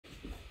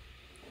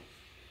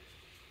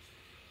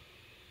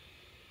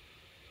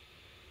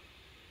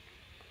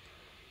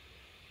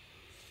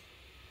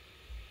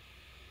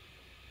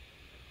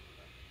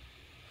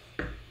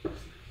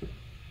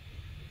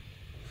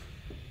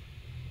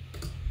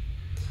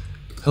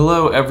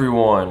Hello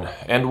everyone,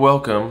 and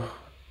welcome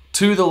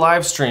to the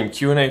live stream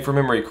Q&A for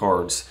memory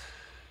cards.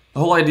 The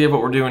whole idea of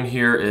what we're doing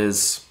here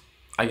is,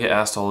 I get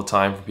asked all the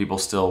time from people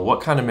still, what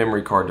kind of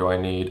memory card do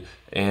I need?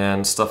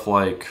 And stuff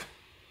like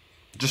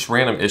just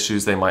random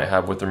issues they might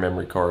have with their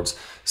memory cards.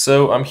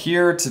 So I'm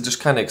here to just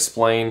kind of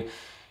explain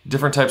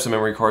different types of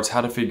memory cards,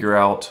 how to figure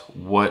out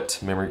what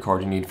memory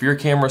card you need for your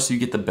camera so you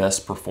get the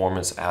best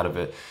performance out of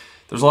it.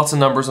 There's lots of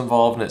numbers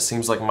involved and it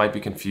seems like it might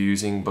be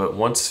confusing, but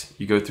once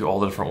you go through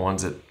all the different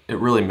ones, it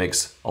really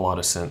makes a lot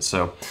of sense.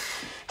 So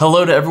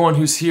hello to everyone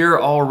who's here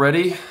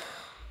already.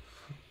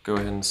 Go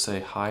ahead and say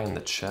hi in the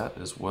chat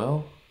as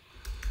well.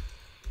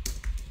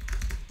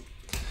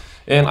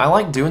 And I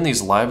like doing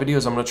these live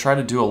videos. I'm gonna try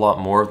to do a lot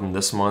more of them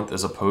this month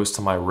as opposed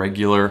to my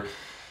regular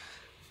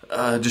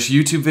just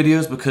YouTube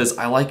videos, because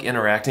I like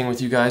interacting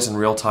with you guys in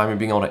real time and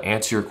being able to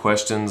answer your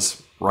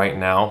questions right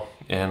now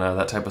and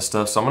that type of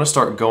stuff. So I'm going to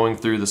start going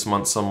through this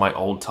month some of my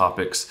old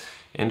topics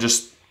and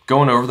just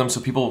going over them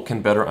so people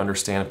can better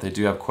understand. If they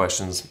do have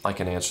questions, I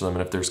can answer them,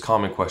 and if there's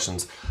common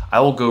questions, I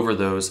will go over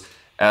those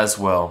as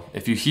well.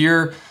 If you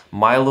hear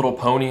My Little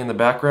Pony in the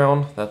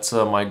background, that's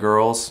my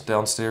girls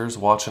downstairs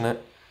watching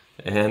it.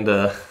 And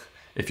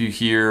if you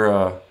hear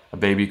a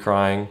baby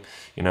crying,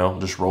 you know,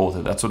 just roll with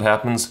it. That's what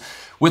happens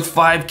with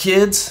 5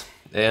 kids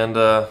and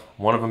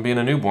one of them being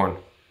a newborn.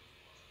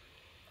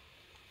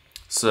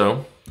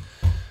 So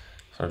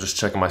I'm just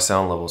checking my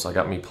sound levels. I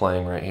got me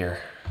playing right here.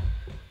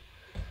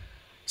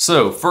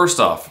 So first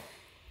off,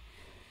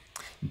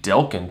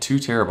 Delkin 2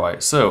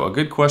 terabyte. So a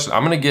good question.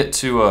 I'm going to get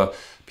to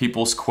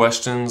people's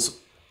questions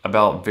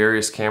about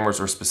various cameras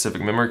or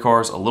specific memory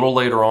cards a little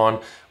later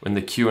on in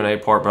the Q&A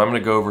part, but I'm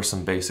going to go over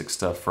some basic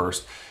stuff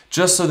first,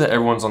 just so that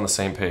everyone's on the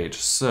same page.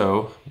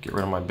 So get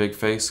rid of my big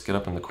face, get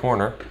up in the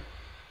corner.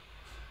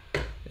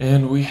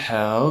 And we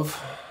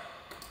have,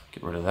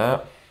 get rid of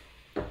that.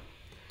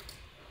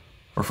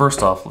 Or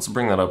first off, let's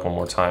bring that up one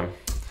more time.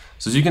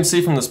 So as you can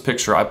see from this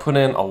picture, I put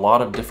in a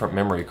lot of different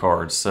memory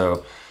cards.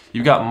 So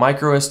you've got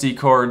micro SD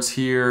cards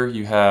here.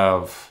 You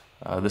have,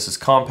 this is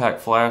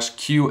compact flash,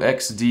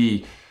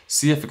 QXD,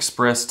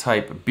 CFExpress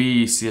type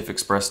B,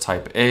 CFExpress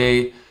type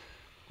A,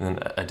 and then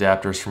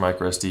adapters for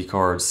micro SD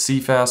cards,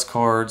 CFast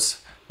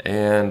cards,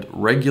 and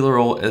regular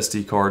old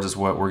SD cards is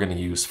what we're gonna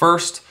use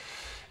first.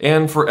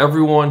 And for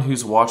everyone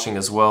who's watching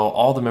as well,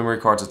 all the memory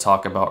cards I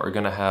talk about I'm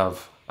gonna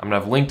have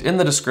linked in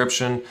the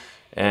description,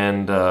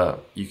 and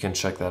you can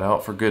check that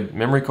out for good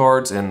memory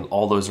cards, and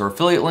all those are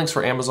affiliate links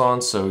for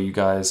Amazon, so you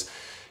guys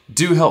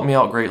do help me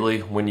out greatly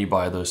when you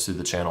buy those through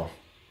the channel.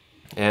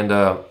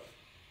 And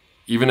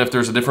even if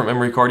there's a different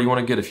memory card you want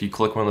to get, if you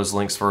click one of those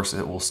links first,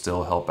 it will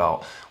still help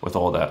out with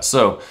all that.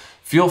 So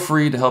feel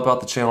free to help out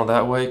the channel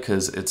that way,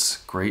 because it's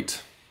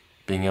great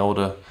being able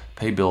to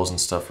pay bills and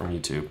stuff from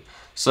YouTube.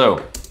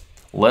 So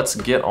let's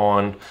get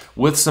on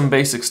with some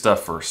basic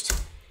stuff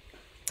first.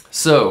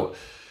 So,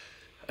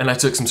 and I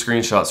took some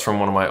screenshots from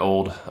one of my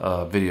old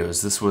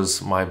videos. This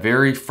was my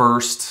very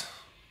first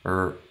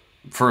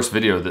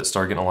video that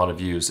started getting a lot of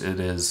views. It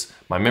is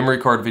my memory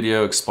card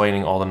video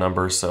explaining all the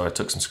numbers, so I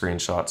took some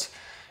screenshots.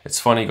 It's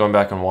funny going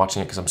back and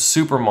watching it because I'm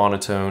super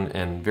monotone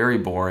and very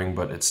boring,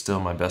 but it's still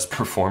my best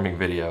performing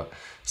video.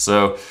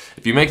 So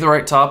if you make the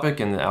right topic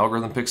and the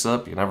algorithm picks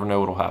up, you never know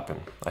what'll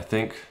happen. I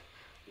think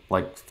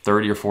like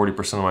 30 or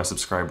 40% of my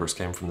subscribers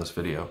came from this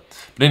video.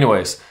 But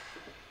anyways,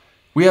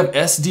 we have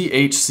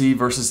SDHC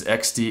versus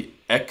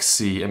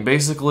XDXC, and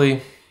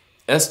basically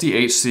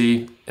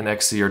SDHC and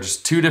XC are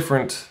just 2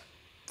 different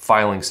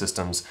filing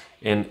systems.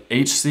 And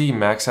HC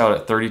max out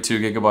at 32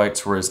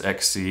 gigabytes, whereas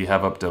XC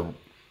have up to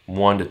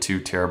 1 to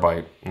 2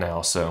 terabyte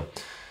now. So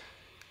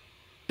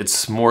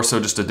it's more so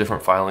just a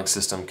different filing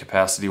system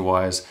capacity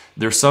wise.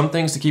 There's some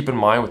things to keep in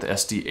mind with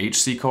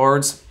SDHC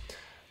cards.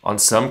 On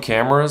some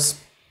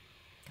cameras,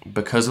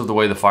 because of the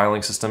way the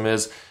filing system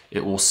is,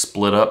 it will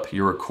split up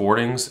your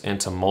recordings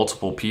into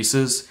multiple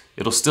pieces.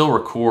 It'll still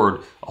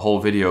record a whole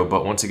video,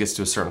 but once it gets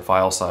to a certain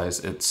file size,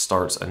 it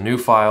starts a new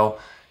file,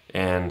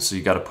 and so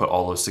you got to put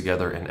all those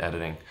together in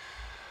editing.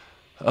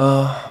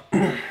 I'll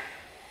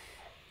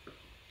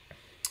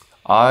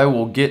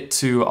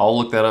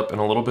look that up in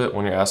a little bit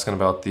when you're asking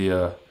about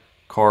the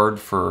card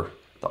for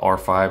the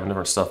R5 and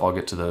different stuff. I'll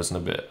get to those in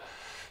a bit.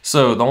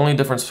 So the only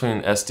difference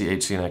between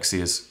SDHC and XC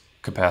is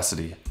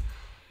capacity.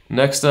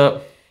 Next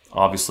up,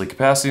 obviously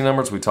capacity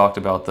numbers. We talked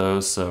about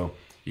those, so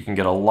you can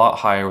get a lot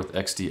higher with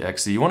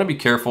XD/XC. You want to be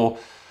careful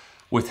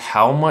with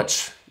how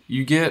much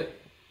you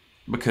get,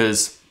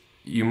 because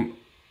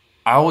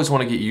I always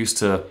want to get used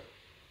to,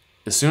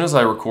 as soon as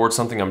I record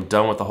something, I'm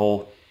done with the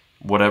whole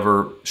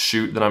whatever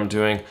shoot that I'm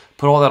doing,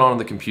 put all that on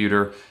the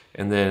computer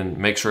and then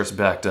make sure it's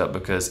backed up,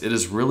 because it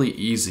is really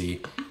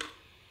easy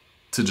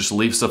to just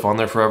leave stuff on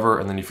there forever,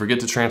 and then you forget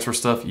to transfer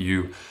stuff,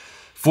 you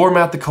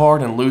format the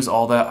card and lose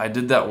all that. I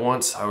did that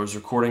once. I was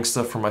recording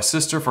stuff for my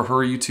sister for her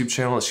YouTube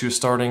channel that she was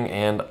starting,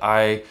 and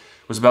I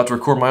was about to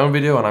record my own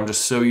video, and I'm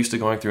just so used to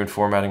going through and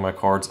formatting my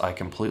cards, I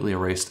completely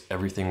erased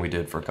everything we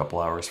did for a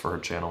couple hours for her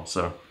channel.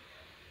 So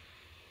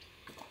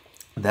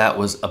that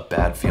was a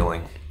bad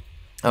feeling.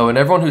 Oh, and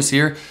everyone who's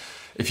here,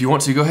 if you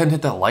want to, go ahead and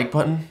hit that like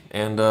button,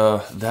 and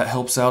that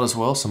helps out as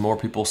well so more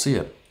people see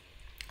it.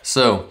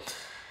 So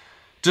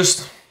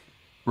just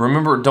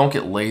remember, don't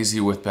get lazy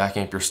with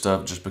backing up your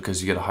stuff just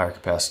because you get a higher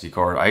capacity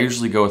card. I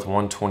usually go with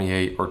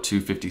 128 or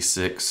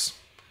 256.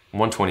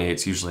 128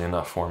 is usually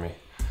enough for me.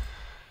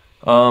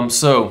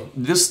 So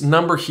this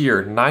number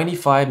here,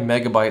 95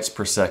 megabytes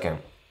per second.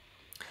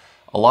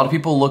 A lot of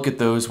people look at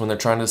those when they're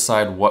trying to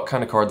decide what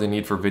kind of card they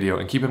need for video.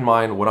 And keep in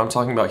mind, what I'm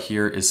talking about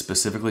here is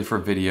specifically for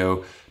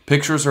video.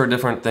 Pictures are a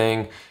different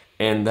thing,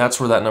 and that's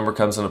where that number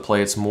comes into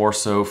play. It's more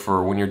so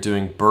for when you're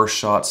doing burst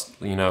shots,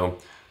 you know,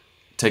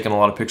 taking a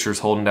lot of pictures,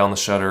 holding down the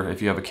shutter.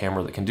 If you have a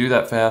camera that can do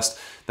that fast,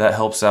 that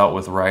helps out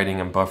with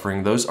writing and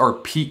buffering. Those are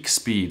peak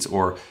speeds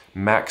or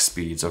max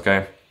speeds,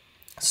 okay?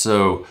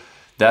 So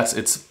that's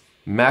its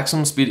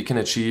maximum speed it can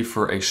achieve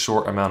for a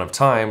short amount of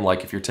time,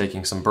 like if you're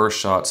taking some burst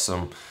shots,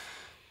 some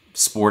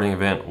sporting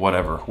event,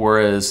 whatever.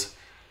 Whereas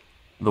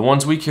the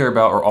ones we care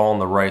about are all on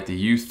the right,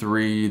 the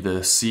U3, the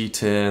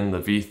C10, the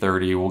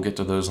V30, we'll get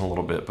to those in a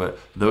little bit, but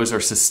those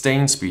are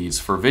sustained speeds.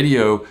 For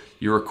video,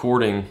 you're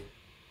recording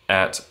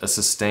at a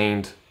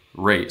sustained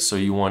rate, so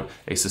you want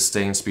a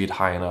sustained speed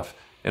high enough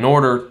in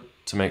order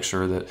to make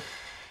sure that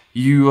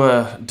you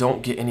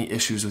don't get any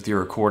issues with your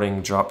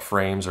recording, drop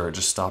frames, or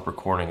just stop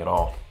recording at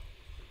all.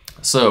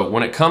 So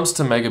when it comes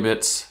to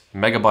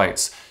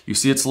megabytes, you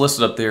see it's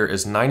listed up there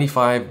as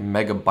 95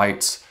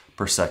 megabytes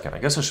per second. I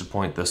guess I should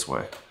point this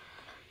way,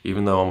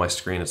 even though on my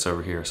screen it's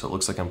over here, so it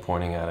looks like I'm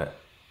pointing at it.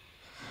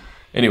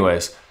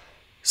 Anyways,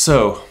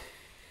 so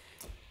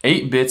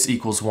 8 bits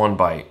equals 1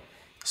 byte.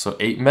 So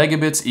 8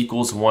 megabits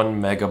equals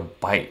 1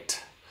 megabyte.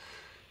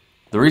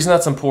 The reason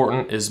that's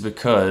important is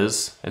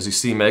because, as you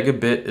see,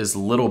 megabit is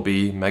little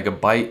b,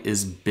 megabyte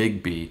is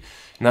big B.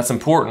 And that's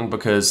important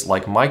because,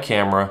 like my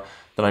camera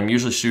that I'm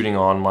usually shooting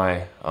on,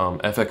 my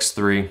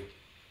FX3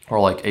 or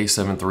like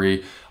A7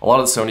 III, a lot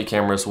of the Sony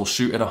cameras will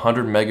shoot at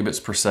 100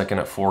 megabits per second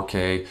at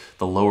 4K,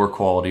 the lower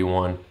quality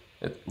one,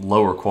 that's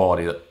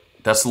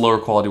the lower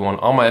quality one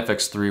on my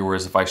FX3,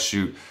 whereas if I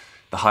shoot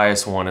the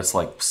highest one, it's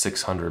like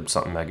 600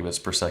 something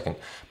megabits per second.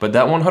 But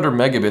that 100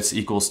 megabits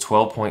equals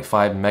 12.5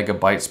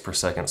 megabytes per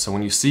second. So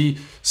when you see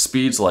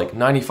speeds like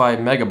 95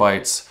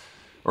 megabytes,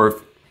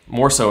 or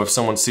more so if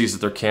someone sees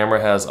that their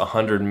camera has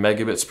 100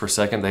 megabits per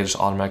second, they just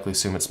automatically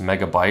assume it's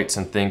megabytes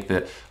and think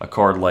that a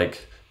card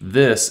like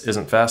this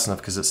isn't fast enough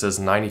because it says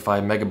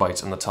 95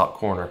 megabytes in the top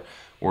corner.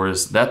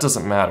 Whereas that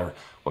doesn't matter.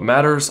 What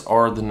matters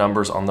are the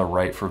numbers on the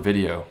right for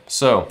video.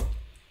 So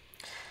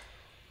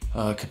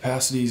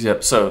capacities,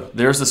 yep, so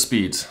there's the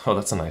speeds. Oh,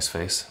 that's a nice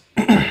face.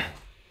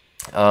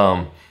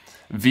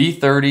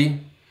 V30,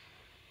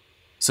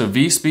 so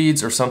V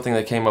speeds are something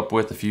they came up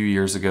with a few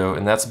years ago,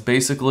 and that's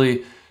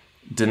basically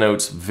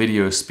denotes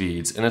video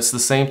speeds. And it's the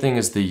same thing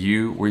as the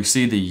U, where you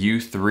see the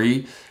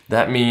U3,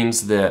 that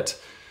means that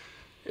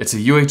it's a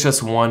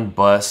UHS-1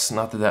 bus.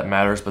 Not that that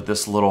matters, but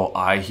this little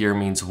I here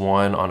means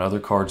 1. On other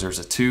cards there's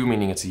a 2,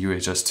 meaning it's a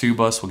UHS-2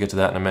 bus. We'll get to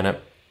that in a minute.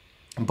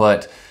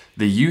 But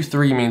the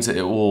U3 means that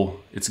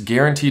it's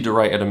guaranteed to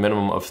write at a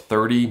minimum of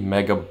 30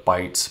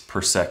 megabytes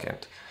per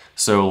second.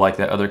 So like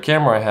that other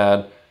camera I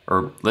had,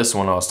 or this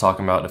one I was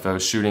talking about, if I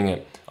was shooting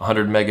at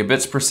 100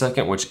 megabits per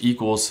second, which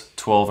equals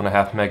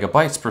 12.5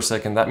 megabytes per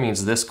second, that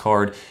means this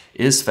card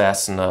is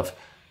fast enough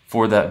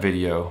for that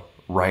video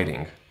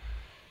writing.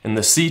 And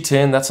the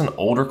C10, that's an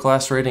older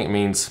class rating. It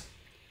means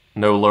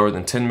no lower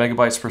than 10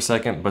 megabytes per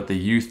second, but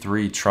the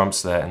U3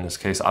 trumps that in this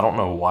case. I don't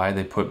know why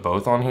they put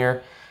both on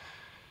here.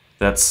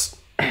 That's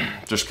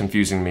just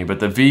confusing me. But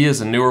the V is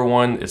a newer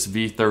one. It's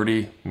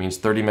V30, means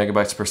 30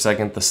 megabytes per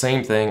second. The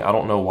same thing. I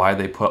don't know why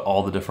they put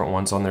all the different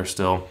ones on there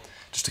still,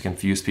 just to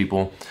confuse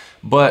people.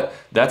 But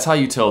that's how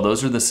you tell.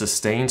 Those are the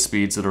sustained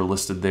speeds that are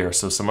listed there.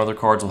 So some other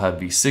cards will have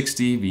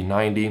V60,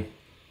 V90,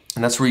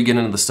 and that's where you get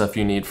into the stuff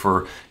you need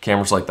for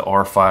cameras like the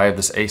R5,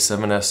 this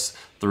A7S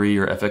III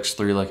or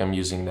FX3 like I'm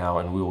using now,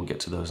 and we will get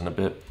to those in a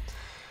bit.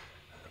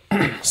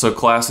 So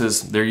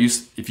classes, they're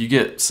used, if you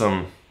get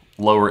some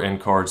lower end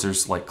cards,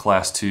 there's like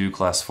class 2,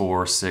 class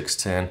 4, 6,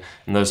 10,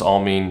 and those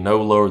all mean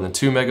no lower than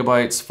 2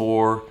 megabytes,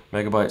 4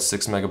 megabytes,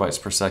 6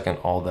 megabytes per second,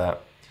 all that.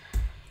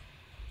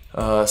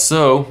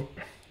 So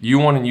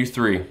U1 and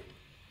U3.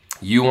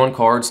 U1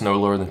 cards no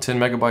lower than 10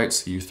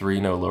 megabytes,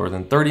 U3 no lower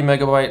than 30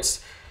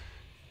 megabytes,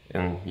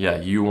 and yeah,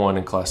 U1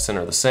 and class 10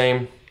 are the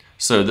same.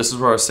 So this is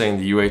where I was saying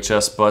the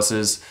UHS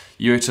buses,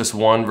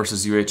 UHS-1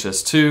 versus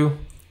UHS-2,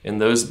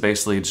 and those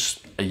basically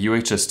just, a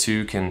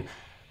UHS-2 can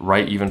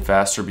write even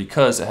faster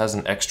because it has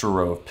an extra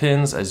row of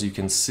pins, as you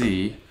can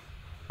see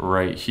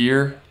right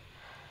here.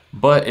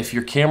 But if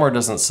your camera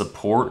doesn't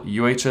support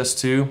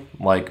UHS-2,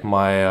 like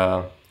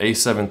my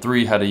A7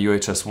 III had a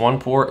UHS-1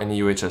 port and a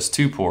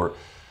UHS-2 port,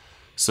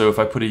 so if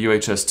I put a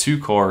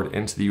UHS-2 card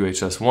into the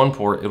UHS-1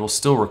 port, it'll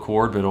still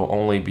record, but it'll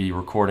only be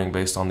recording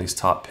based on these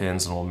top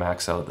pins, and will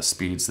max out at the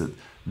speeds that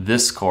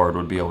this card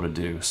would be able to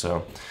do.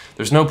 So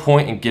there's no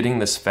point in getting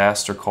this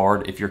faster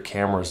card if your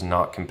camera is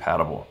not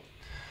compatible.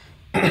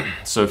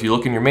 So if you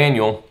look in your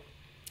manual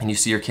and you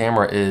see your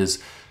camera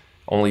is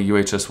only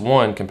UHS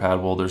 1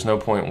 compatible, there's no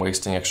point in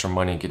wasting extra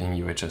money getting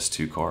a UHS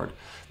 2 card.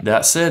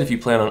 That said, if you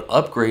plan on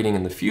upgrading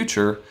in the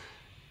future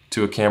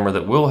to a camera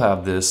that will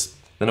have this,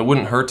 then it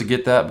wouldn't hurt to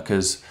get that,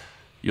 because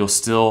you'll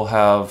still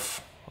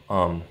have,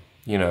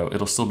 you know,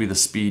 it'll still be the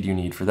speed you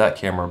need for that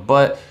camera,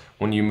 but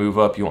when you move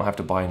up, you won't have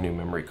to buy new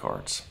memory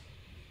cards.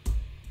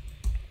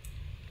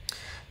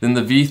 Then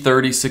the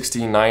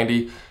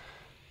V30-1690,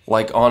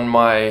 like on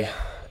my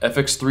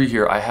FX3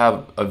 here, I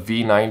have a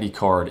V90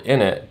 card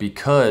in it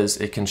because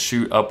it can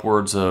shoot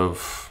upwards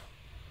of,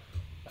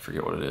 I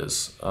forget what it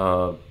is,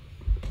 a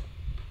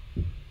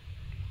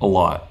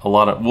lot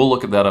of, we'll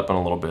look at that up in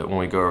a little bit when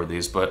we go over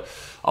these, but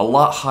a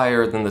lot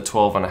higher than the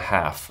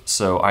 12.5.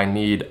 So I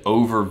need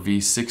over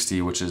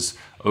V60, which is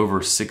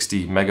over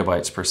 60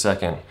 megabytes per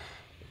second,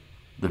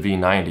 the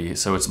V90.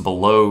 So it's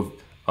below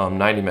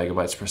 90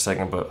 megabytes per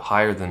second, but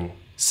higher than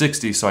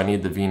 60. So I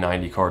need the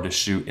V90 card to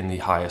shoot in the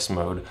highest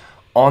mode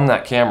on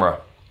that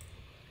camera.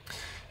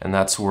 And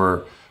that's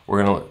where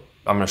I'm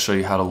gonna show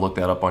you how to look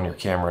that up on your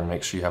camera and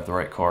make sure you have the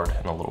right card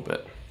in a little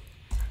bit.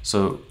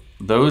 So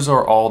those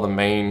are all the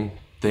main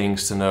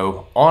things to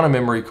know on a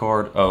memory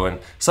card. Oh, and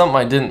something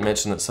I didn't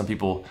mention that some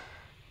people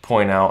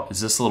point out is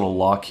this little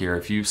lock here.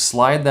 If you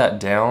slide that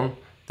down,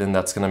 then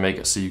that's gonna make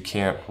it so you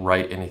can't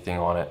write anything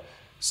on it.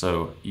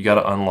 So you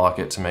gotta unlock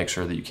it to make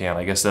sure that you can.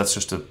 I guess that's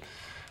just a,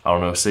 I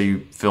don't know, say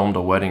you filmed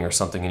a wedding or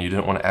something and you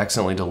didn't want to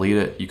accidentally delete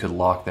it, you could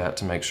lock that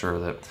to make sure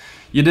that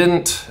you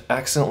didn't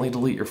accidentally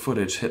delete your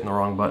footage hitting the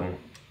wrong button.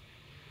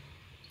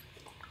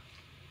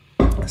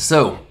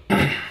 So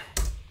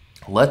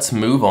let's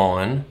move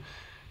on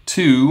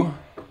to,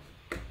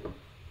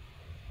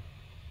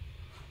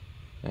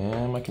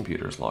 and my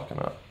computer's locking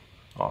up.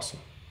 Awesome.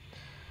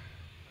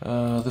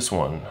 This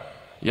one.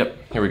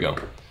 Yep, here we go. I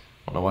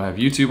don't know why I have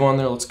YouTube on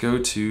there. Let's go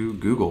to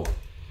Google.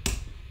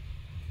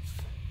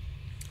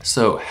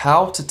 So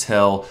how to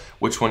tell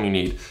which one you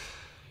need.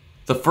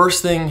 The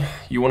first thing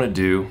you want to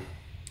do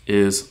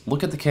is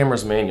look at the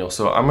camera's manual.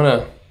 So I'm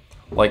gonna,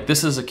 like,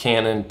 this is a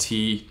Canon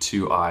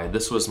T2i.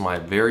 This was my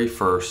very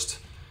first,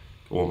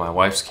 well, my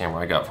wife's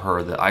camera I got for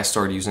her that I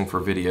started using for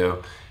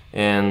video.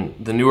 And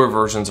the newer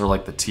versions are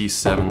like the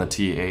T7, the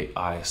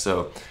T8i.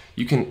 So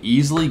you can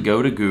easily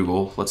go to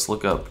Google. Let's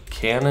look up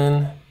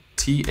Canon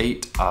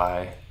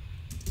T8i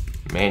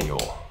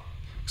manual.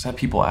 I've had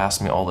people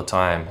ask me all the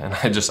time, and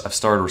I've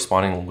started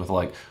responding with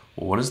like,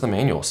 well, what does the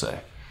manual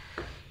say?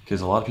 Because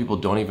a lot of people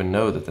don't even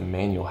know that the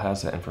manual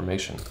has that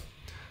information.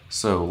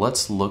 So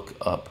let's look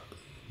up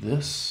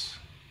this.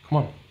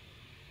 Come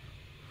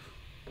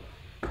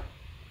on.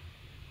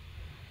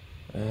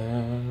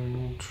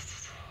 And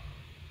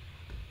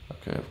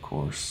okay, of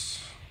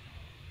course.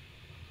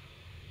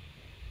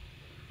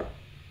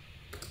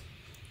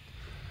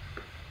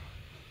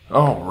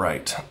 All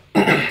right.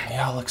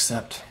 Yeah, I'll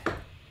accept.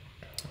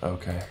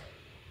 Okay.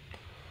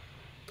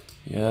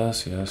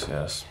 Yes, yes,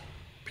 yes.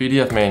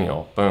 PDF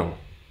manual, boom.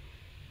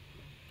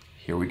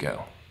 Here we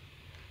go.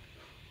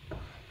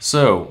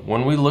 So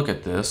when we look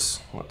at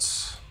this,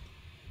 let's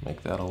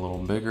make that a little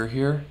bigger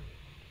here.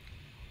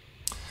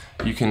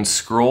 You can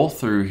scroll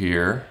through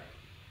here.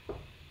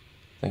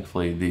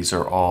 Thankfully, these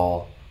are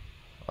all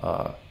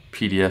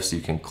PDFs you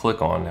can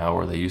click on now,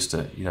 where they used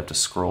to, you'd have to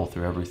scroll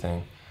through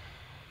everything.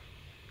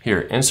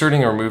 Here,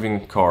 inserting or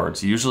removing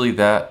cards. Usually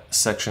that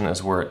section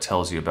is where it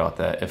tells you about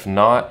that. If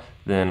not,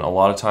 then a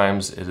lot of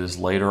times it is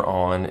later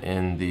on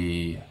in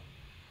the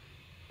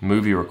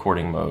movie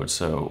recording mode.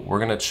 So we're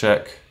gonna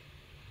check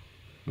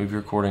movie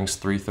recordings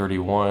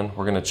 331.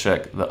 We're gonna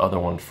check the other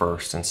one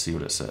first and see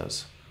what it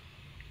says.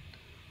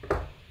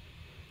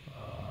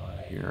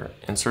 Here,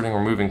 inserting or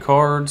removing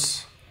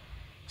cards.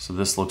 So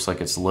this looks like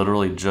it's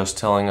literally just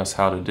telling us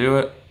how to do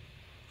it.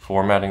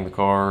 Formatting the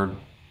card.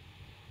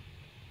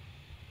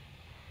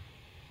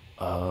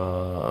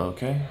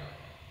 Okay.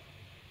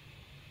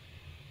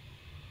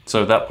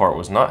 So that part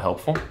was not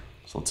helpful.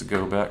 So let's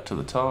go back to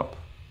the top.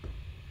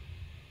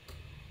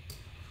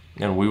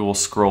 And we will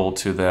scroll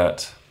to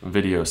that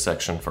video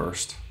section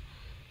first.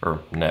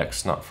 Or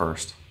next, not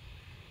first.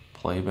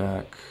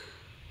 Playback.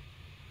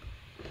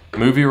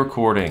 Movie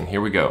recording,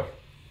 here we go.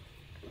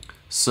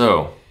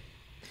 So,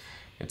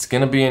 it's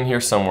gonna be in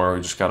here somewhere,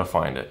 we just gotta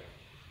find it.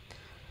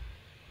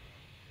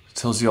 It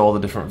tells you all the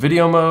different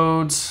video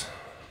modes.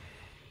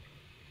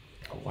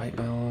 White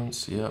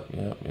balance, yep.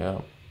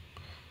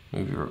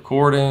 Movie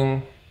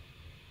recording.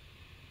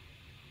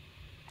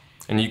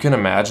 And you can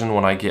imagine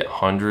when I get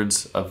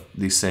hundreds of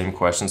these same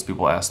questions,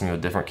 people ask me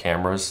with different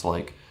cameras,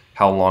 like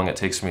how long it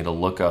takes me to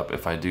look up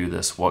if I do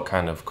this, what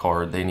kind of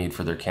card they need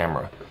for their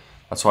camera.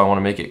 That's why I want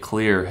to make it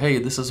clear, hey,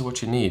 this is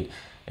what you need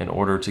in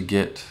order to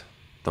get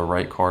the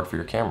right card for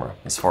your camera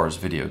as far as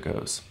video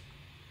goes.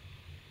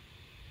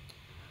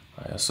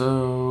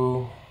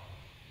 ISO.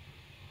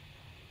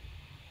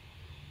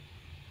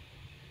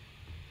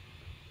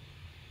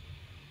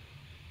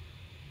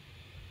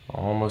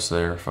 Almost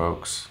there,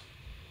 folks.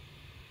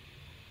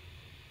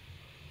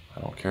 I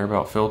don't care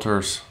about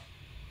filters.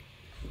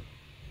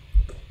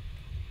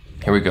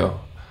 Here we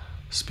go.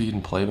 Speed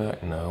and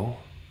playback, no.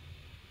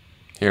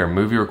 Here,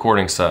 movie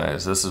recording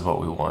size, this is what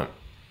we want.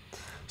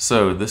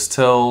 So this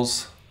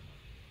tells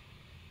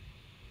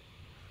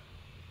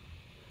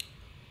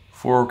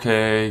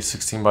 4K,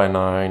 16 by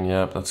 9,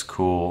 yep, that's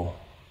cool.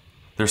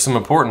 There's some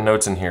important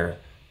notes in here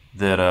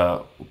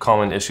that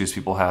common issues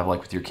people have,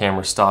 like with your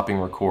camera stopping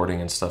recording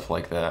and stuff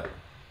like that.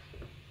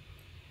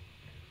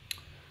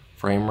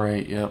 Frame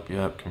rate,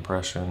 yep,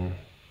 compression.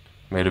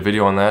 Made a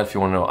video on that if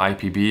you want to know what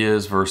IPB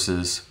is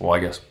versus, well, I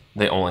guess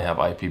they only have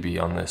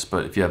IPB on this,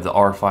 but if you have the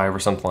R5 or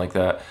something like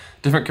that,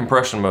 different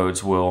compression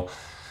modes will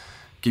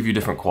give you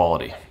different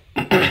quality.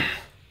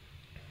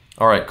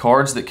 All right,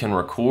 cards that can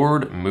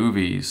record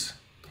movies.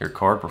 Here,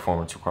 card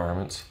performance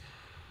requirements.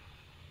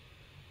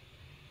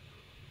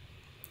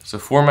 So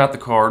format the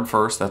card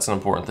first, that's an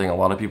important thing. A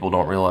lot of people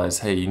don't realize,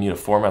 hey, you need to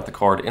format the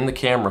card in the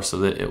camera so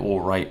that it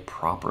will write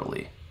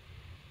properly.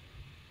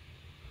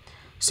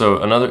 So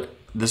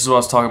this is what I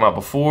was talking about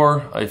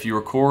before. If you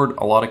record,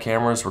 a lot of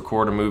cameras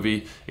record a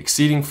movie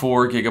exceeding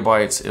 4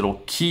 gigabytes,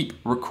 it'll keep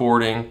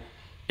recording.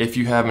 If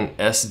you have an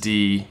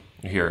SD,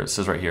 here it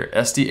says right here,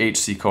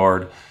 SDHC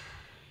card,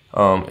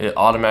 it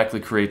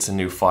automatically creates a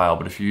new file.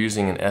 But if you're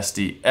using an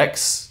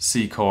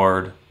SDXC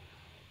card,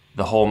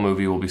 the whole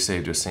movie will be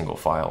saved to a single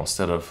file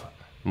instead of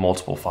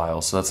multiple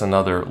files. So that's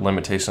another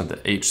limitation of the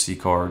HC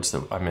cards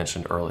that I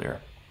mentioned earlier.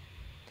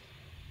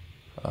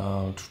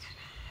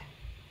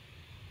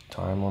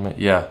 Time limit,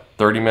 yeah,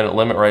 30-minute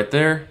limit right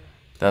there.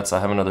 I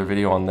have another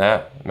video on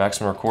that.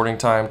 Maximum recording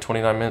time,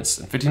 29 minutes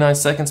and 59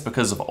 seconds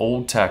because of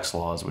old tax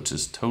laws, which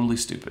is totally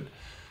stupid.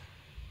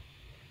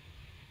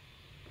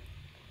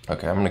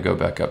 Okay, I'm gonna go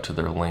back up to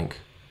their link.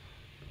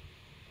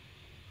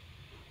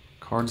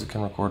 Cards that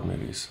can record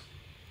movies.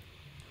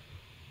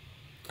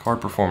 Card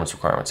performance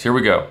requirements, here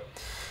we go.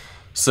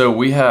 So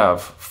we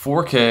have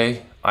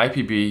 4K,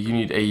 IPB, you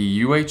need a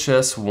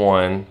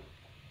UHS-1,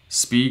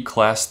 speed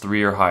class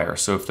 3 or higher.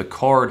 So if the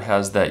card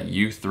has that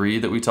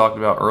U3 that we talked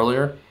about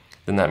earlier,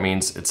 then that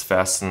means it's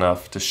fast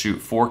enough to shoot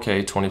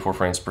 4K 24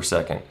 frames per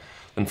second.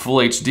 Then full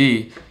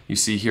HD, you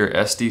see here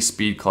SD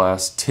speed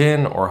class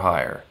 10 or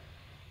higher.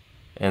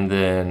 And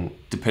then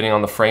depending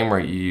on the frame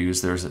rate you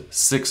use, there's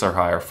 6 or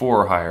higher,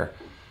 4 or higher.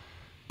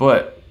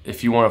 But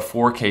if you want a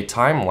 4K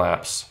time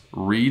lapse,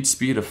 read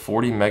speed of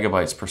 40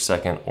 megabytes per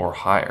second or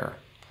higher.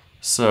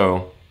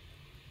 So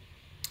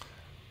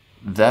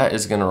that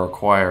is going to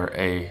require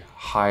a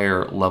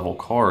higher level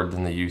card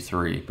than the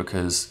U3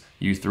 because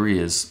U3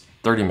 is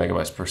 30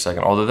 megabytes per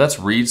second. Although that's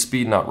read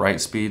speed, not write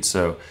speed,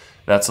 so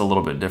that's a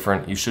little bit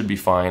different. You should be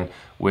fine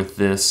with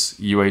this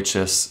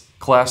UHS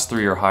class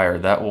 3 or higher.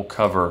 That will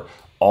cover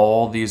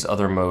all these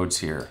other modes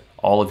here,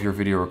 all of your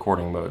video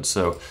recording modes.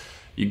 So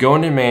you go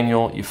into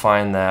manual, you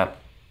find that,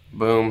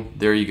 boom,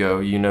 there you go.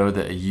 You know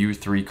that a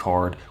U3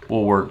 card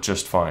will work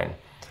just fine.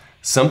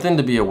 Something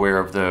to be aware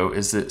of though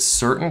is that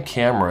certain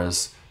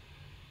cameras,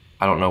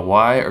 I don't know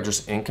why, are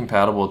just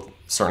incompatible with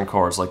certain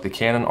cards. Like the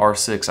Canon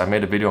R6, I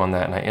made a video on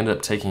that and I ended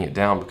up taking it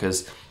down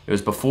because it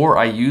was before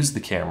I used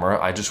the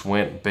camera. I just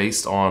went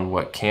based on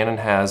what Canon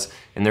has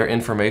in their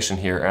information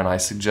here and I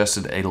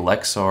suggested a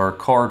Lexar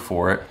card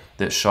for it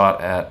that shot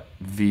at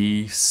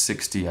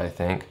V60, I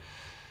think,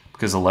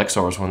 because the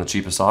Lexar was one of the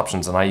cheapest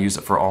options and I use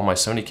it for all my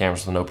Sony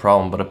cameras with no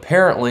problem. But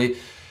apparently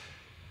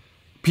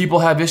people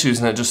have issues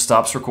and it just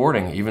stops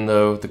recording even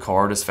though the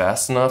card is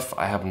fast enough.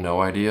 I have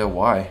no idea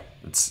why.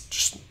 It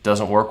just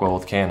doesn't work well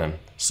with Canon.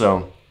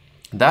 So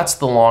that's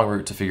the long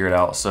route to figure it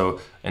out. So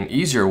an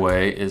easier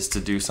way is to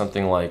do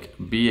something like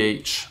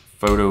BH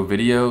Photo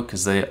Video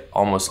because they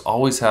almost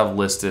always have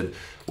listed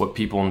what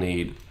people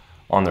need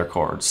on their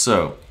cards.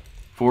 So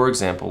for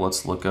example,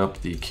 let's look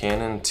up the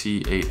Canon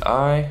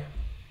T8i.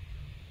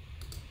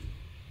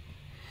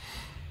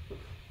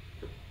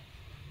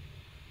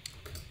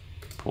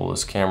 Pull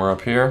this camera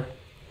up here.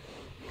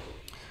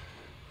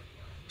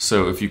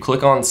 So if you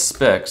click on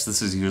specs,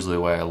 this is usually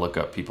the way I look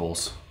up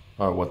people's,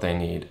 what they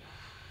need.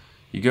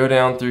 You go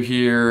down through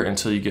here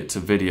until you get to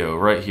video,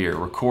 right here,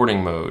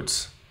 recording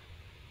modes.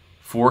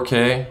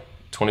 4K,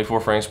 24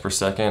 frames per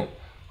second,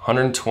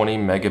 120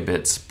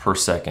 megabits per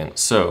second.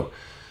 So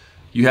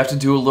you have to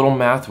do a little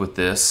math with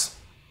this.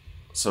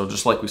 So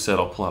just like we said,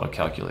 I'll pull out a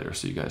calculator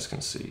so you guys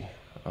can see.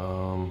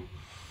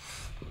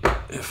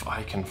 If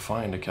I can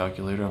find a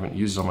calculator, I haven't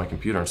used it on my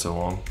computer in so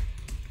long.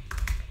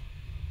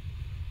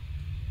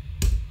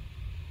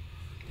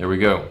 There we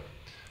go.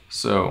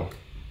 So,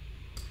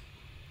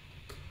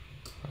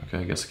 okay,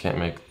 I guess I can't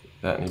make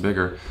that any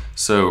bigger.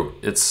 So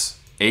it's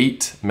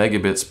 8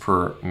 megabits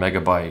per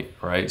megabyte,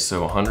 right?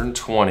 So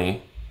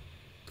 120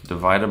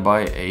 divided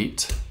by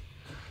 8.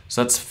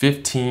 So that's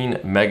 15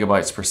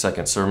 megabytes per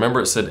second. So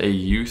remember it said a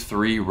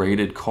U3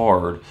 rated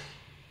card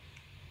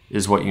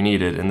is what you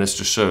needed, and this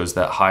just shows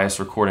that highest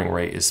recording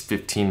rate is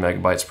 15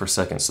 megabytes per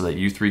second. So that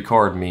U3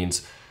 card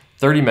means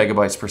 30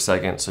 megabytes per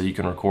second, so you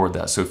can record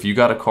that. So if you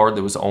got a card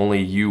that was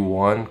only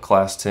U1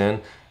 class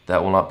 10,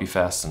 that will not be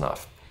fast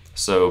enough.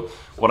 So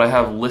what I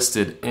have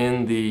listed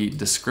in the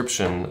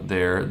description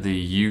there,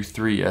 the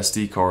U3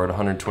 SD card,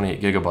 128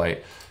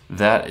 gigabyte,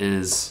 that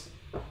is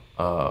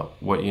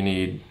what you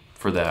need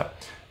for that.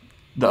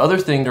 The other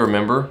thing to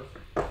remember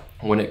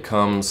when it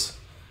comes,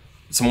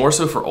 it's more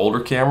so for older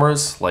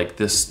cameras like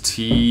this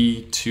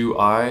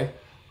T2i,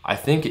 I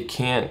think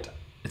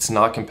it's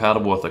not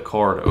compatible with a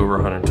card over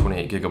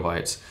 128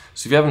 gigabytes.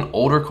 So if you have an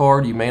older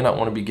card, you may not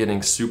want to be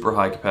getting super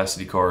high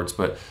capacity cards,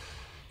 but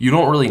you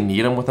don't really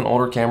need them with an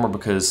older camera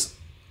because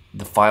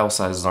the file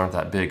sizes aren't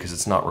that big because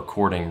it's not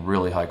recording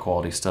really high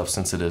quality stuff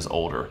since it is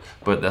older.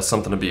 But that's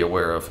something to be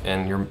aware of,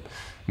 and your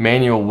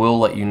manual will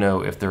let you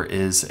know if there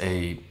is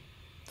a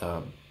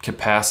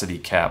capacity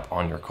cap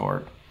on your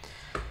card.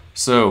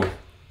 So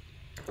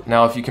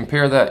now if you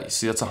compare that, you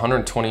see that's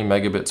 120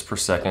 megabits per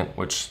second,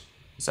 which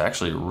is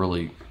actually a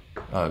really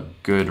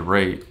good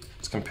rate.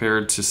 It's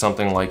compared to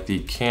something like the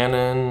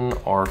Canon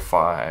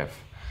R5. I'm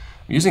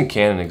using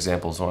Canon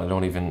examples when I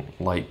don't even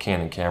like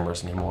Canon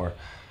cameras anymore.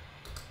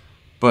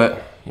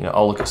 But you know,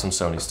 I'll look at some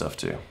Sony stuff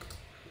too.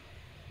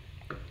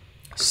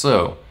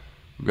 So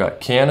we've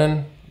got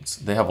Canon.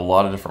 They have a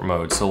lot of different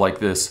modes. So like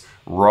this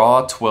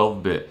raw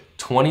 12-bit,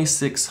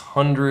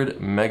 2600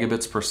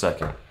 megabits per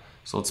second.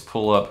 So let's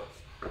pull up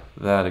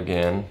that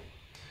again.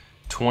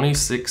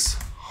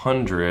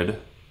 2600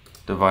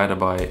 divided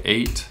by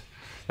 8.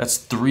 That's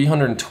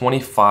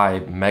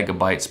 325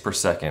 megabytes per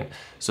second.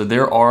 So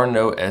there are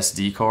no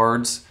SD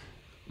cards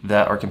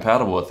that are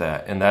compatible with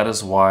that. And that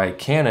is why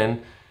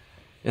Canon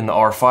in the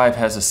R5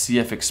 has a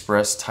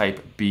CFExpress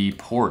Type B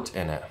port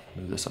in it.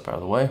 Move this up out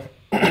of the way.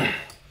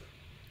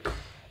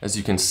 As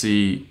you can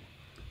see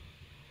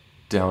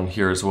down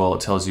here as well,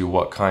 it tells you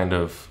what kind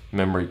of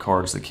memory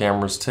cards the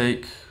cameras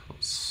take.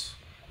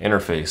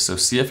 Interface, so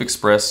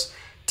CFExpress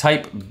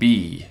Type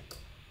B,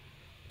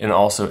 and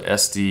also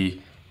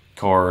SD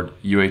card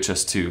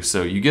UHS-2.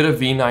 So you get a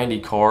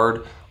V90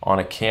 card on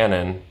a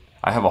Canon.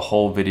 I have a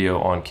whole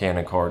video on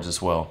Canon cards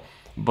as well.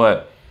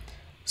 But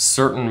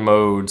certain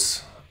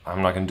modes,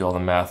 I'm not going to do all the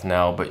math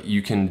now, but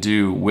you can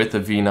do with a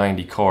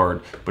V90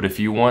 card. But if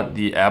you want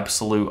the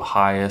absolute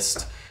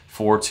highest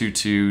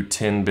 422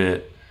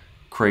 10-bit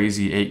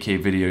crazy 8K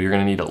video, you're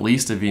going to need at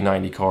least a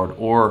V90 card,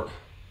 or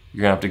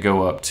you're going to have to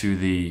go up to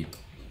the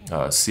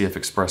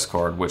CFExpress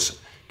card, which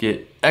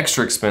get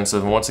extra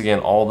expensive. And once again,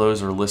 all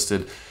those are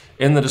listed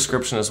in the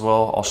description as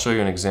well. I'll show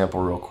you an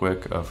example real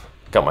quick of,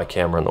 got my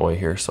camera in the way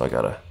here, so I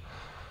gotta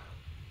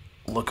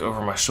look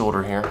over my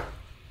shoulder here.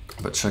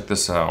 But check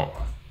this out,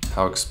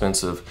 how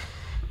expensive.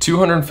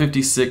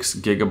 256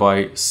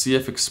 gigabyte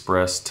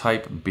CFExpress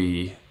Type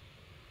B.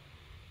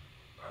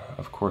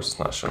 Of course it's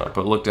not showing up,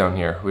 but look down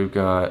here. We've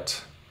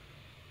got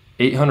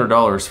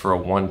 $800 for a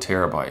 1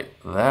 terabyte.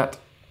 That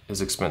is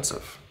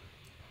expensive.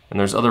 And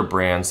there's other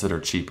brands that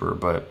are cheaper,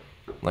 but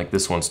like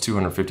this one's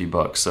 250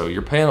 bucks. So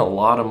you're paying a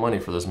lot of money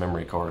for those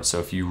memory cards. So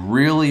if you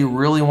really,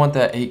 really want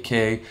that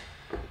 8K,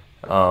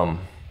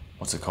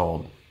 what's it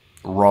called?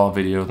 Raw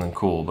video, then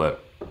cool.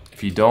 But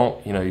if you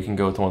don't, you know, you can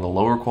go with one of the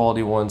lower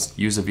quality ones,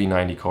 use a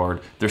V90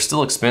 card. They're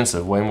still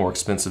expensive, way more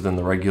expensive than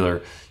the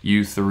regular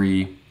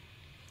U3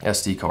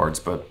 SD cards,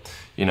 but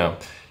you know,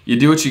 you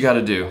do what you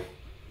gotta do.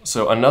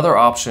 So another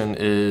option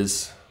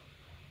is,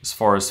 as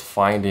far as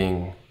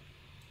finding,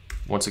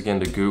 once again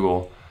to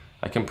Google,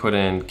 I can put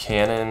in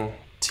Canon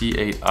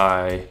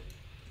T8i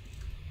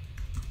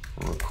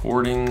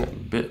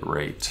recording bit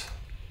rate.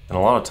 And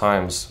a lot of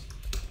times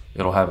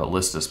it'll have it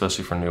listed,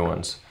 especially for new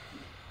ones.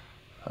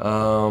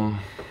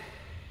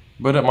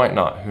 But it might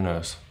not, who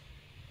knows.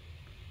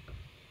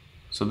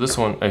 So this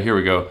one, here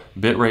we go,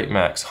 bitrate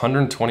max,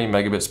 120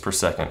 megabits per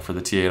second for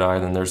the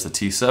T8i, then there's the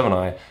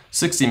T7i,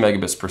 60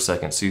 megabits per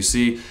second. So you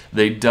see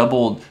they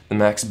doubled the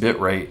max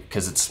bitrate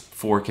because it's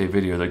 4K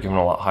video, they're giving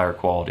a lot higher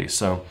quality.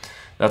 So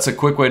that's a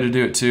quick way to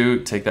do it too.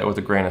 Take that with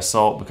a grain of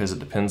salt because it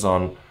depends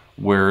on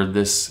where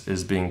this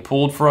is being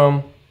pulled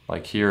from.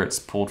 Like here, it's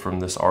pulled from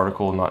this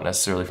article, not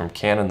necessarily from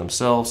Canon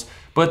themselves,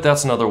 but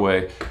that's another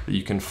way that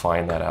you can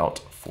find that out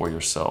for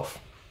yourself.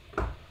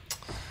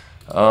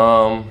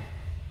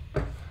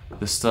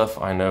 This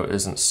stuff I know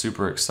isn't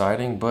super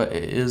exciting, but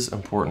it is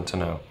important to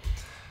know.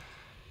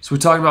 So we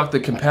talked about the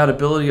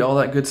compatibility, all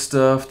that good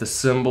stuff, the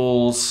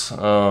symbols.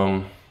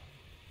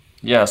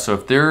 Yeah, so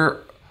if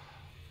there,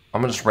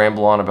 I'm gonna just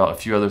ramble on about a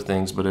few other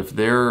things, but if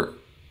there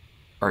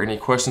are any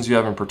questions you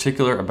have in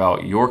particular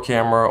about your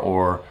camera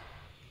or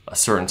a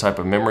certain type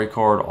of memory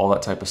card, all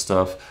that type of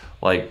stuff,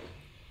 like,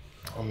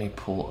 let me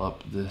pull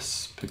up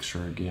this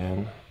picture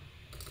again.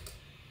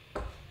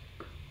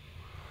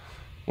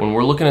 When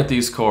we're looking at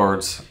these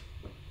cards,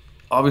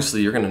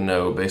 obviously you're gonna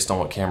know based on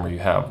what camera you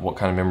have, what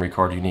kind of memory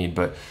card you need,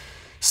 but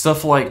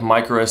stuff like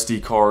micro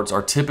SD cards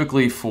are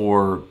typically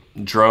for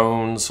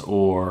drones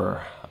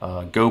or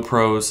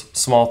GoPros,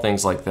 small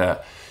things like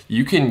that.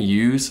 You can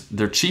use,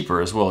 they're cheaper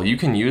as well. You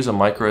can use a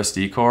micro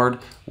SD card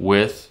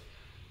with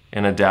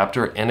an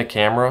adapter and a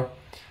camera.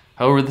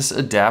 However, this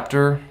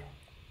adapter,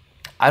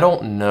 I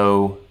don't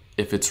know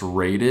if it's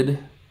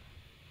rated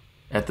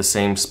at the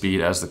same speed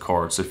as the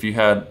card. So if you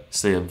had,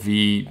 say, a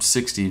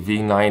V60,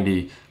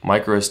 V90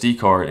 micro SD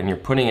card and you're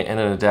putting it in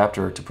an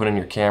adapter to put in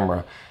your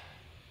camera,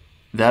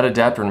 that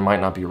adapter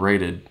might not be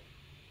rated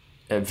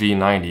at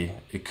V90.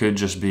 It could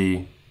just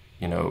be,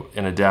 you know,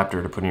 an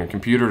adapter to put in your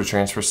computer to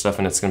transfer stuff,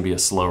 and it's going to be a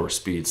slower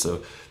speed.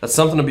 So that's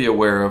something to be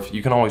aware of.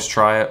 You can always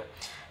try it,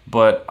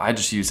 but I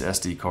just use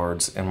SD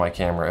cards in my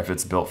camera if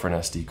it's built for an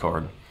SD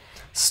card.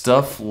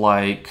 Stuff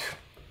like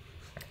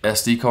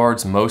SD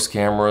cards, most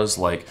cameras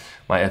like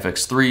my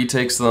FX3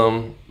 takes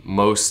them,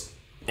 most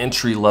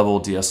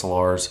entry-level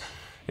DSLRs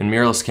and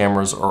mirrorless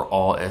cameras are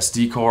all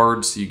SD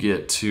cards. You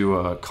get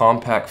to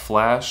compact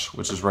flash,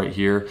 which is right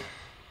here.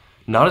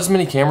 Not as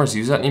many cameras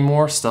use that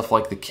anymore. Stuff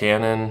like the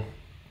Canon,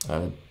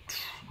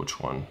 which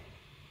one?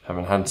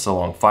 Haven't had in so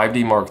long.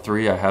 5D Mark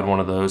III, I had one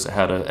of those. It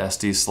had a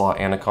SD slot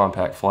and a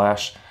compact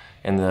flash,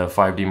 and the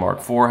 5D Mark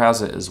IV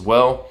has it as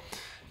well.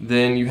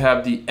 Then you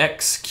have the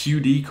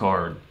XQD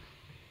card.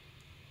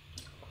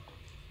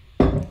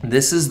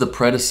 This is the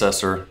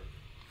predecessor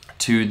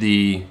to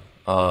the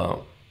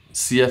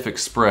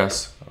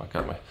CFExpress. Oh, I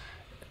got my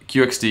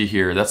QXD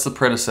here. That's the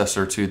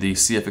predecessor to the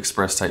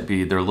CFExpress Type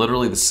B. They're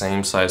literally the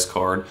same size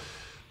card,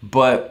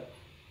 but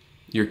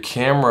your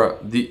camera,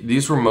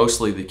 these were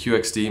mostly the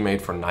QXD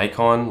made for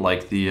Nikon,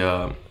 like the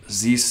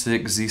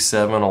Z6,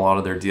 Z7, a lot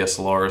of their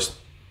DSLRs.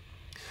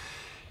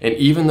 And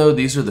even though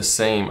these are the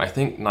same, I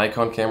think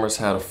Nikon cameras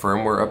had a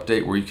firmware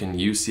update where you can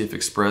use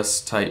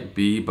CFExpress Type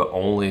B, but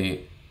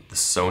only the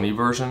Sony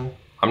version.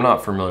 I'm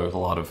not familiar with a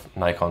lot of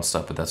Nikon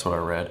stuff, but that's what I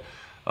read.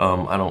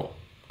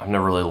 I've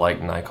never really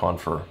liked Nikon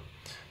for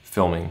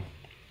filming,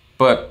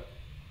 but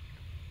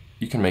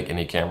you can make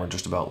any camera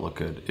just about look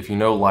good if you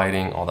know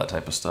lighting, all that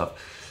type of stuff.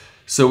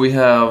 So we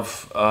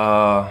have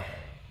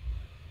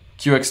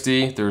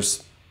QXD.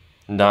 There's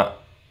not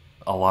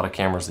a lot of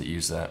cameras that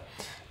use that.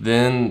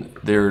 Then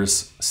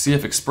there's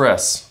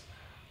CFExpress,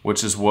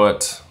 which is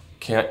what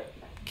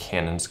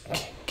Canon's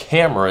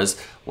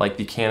cameras like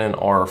the Canon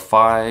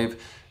R5,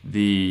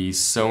 the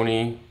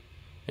Sony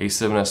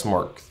A7S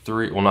Mark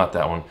III, well, not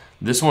that one.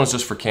 This one is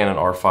just for Canon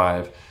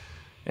R5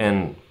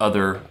 and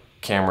other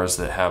cameras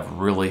that have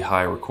really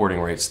high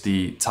recording rates.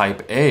 The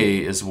Type A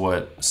is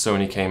what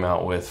Sony came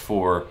out with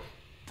for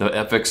the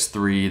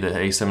FX3, the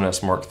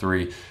A7S Mark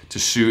III, to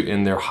shoot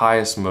in their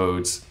highest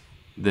modes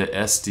the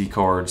SD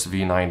cards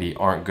V90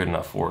 aren't good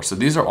enough for. So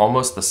these are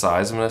almost the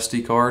size of an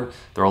SD card.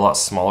 They're a lot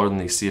smaller than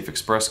the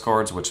CFExpress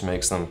cards, which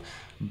makes them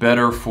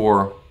better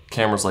for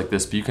cameras like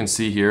this. But you can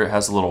see here, it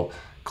has a little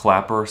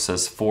clapper,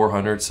 says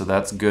 400, so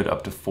that's good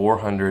up to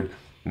 400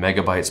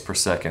 megabytes per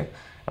second.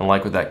 And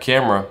like with that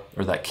camera,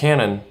 or that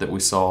Canon that we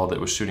saw that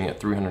was shooting at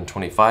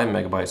 325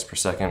 megabytes per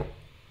second,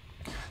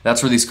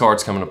 that's where these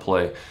cards come into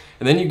play.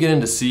 And then you get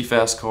into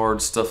CFast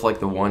cards, stuff like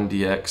the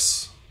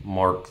 1DX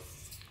Mark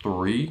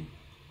III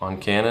on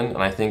Canon, and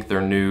I think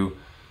their new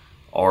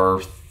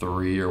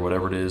R3 or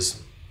whatever it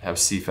is have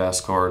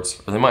CFast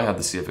cards, or they might have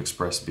the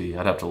CFExpress B.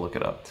 I'd have to look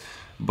it up.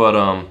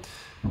 But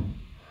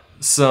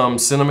some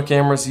cinema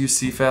cameras use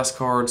CFast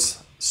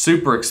cards.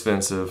 Super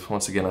expensive.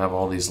 Once again, I have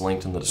all these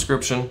linked in the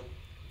description.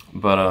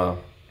 But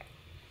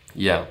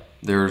yeah,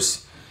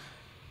 there's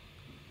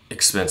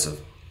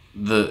expensive.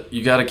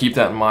 You got to keep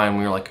that in mind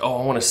when you're like,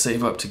 oh, I want to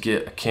save up to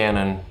get a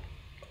Canon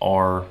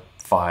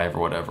R5 or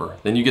whatever.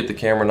 Then you get the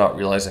camera not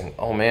realizing,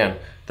 oh man,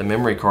 the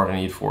memory card I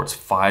need for it's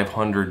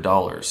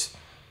 $500.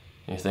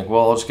 And you think,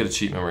 well, I'll just get a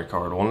cheap memory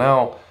card. Well,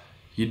 now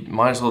you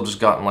might as well have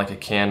just gotten like a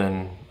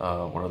Canon,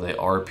 what are they,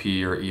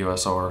 RP or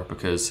EOS R,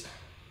 because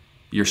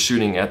you're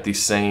shooting at the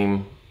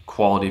same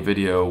quality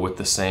video with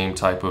the same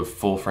type of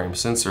full frame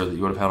sensor that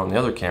you would have had on the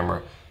other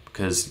camera,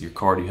 because your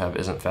card you have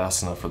isn't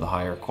fast enough for the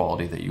higher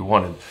quality that you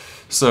wanted.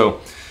 So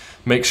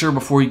make sure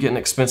before you get an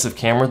expensive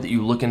camera that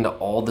you look into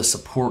all the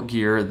support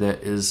gear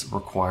that is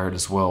required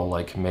as well,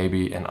 like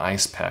maybe an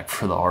ice pack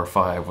for the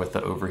R5 with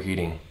the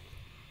overheating.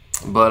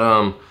 But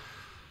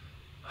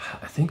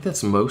I think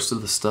that's most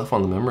of the stuff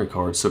on the memory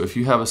card. So if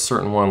you have a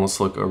certain one, let's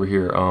look over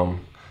here.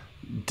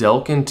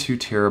 Delkin 2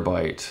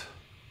 terabyte.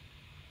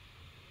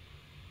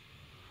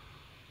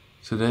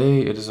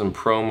 Today it is in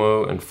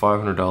promo and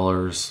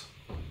 $500.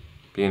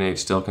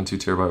 B&H Delkin 2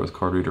 terabyte with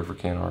card reader for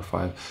Canon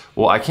R5.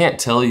 Well, I can't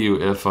tell you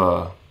if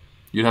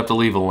you'd have to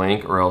leave a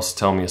link or else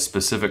tell me a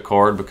specific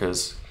card,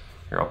 because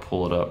here, I'll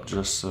pull it up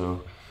just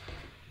so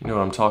you know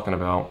what I'm talking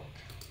about.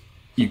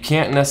 You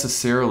can't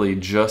necessarily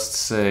just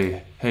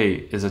say,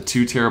 hey, is a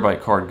 2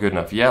 terabyte card good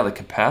enough? Yeah, the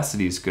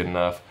capacity is good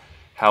enough.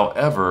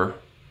 However,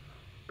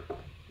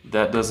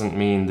 that doesn't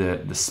mean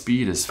that the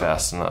speed is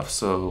fast enough.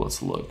 So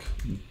let's look.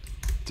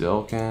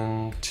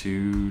 Delkin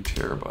 2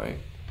 terabyte.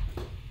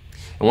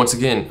 And once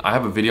again, I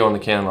have a video on the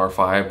Canon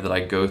R5 that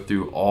I go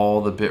through all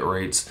the bit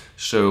rates,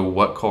 show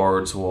what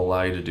cards will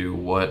allow you to do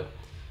what,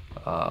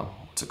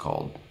 what's it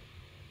called?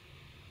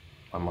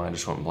 My mind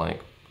just went blank.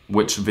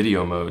 Which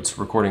video modes,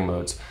 recording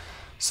modes.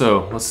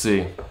 So let's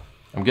see.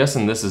 I'm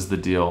guessing this is the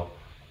deal.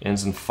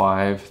 Ends in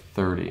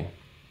 530.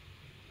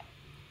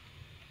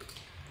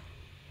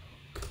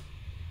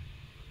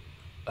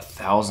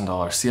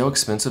 $1,000. See how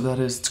expensive that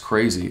is? It's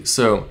crazy.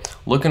 So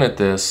looking at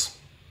this,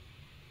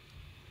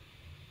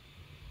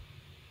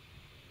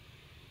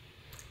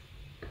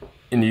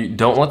 and you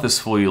don't let this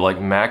fool you, like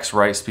max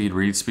write speed,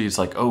 read speed, it's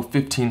like, oh,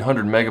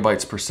 1500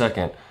 megabytes per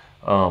second.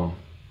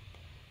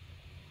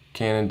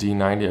 Canon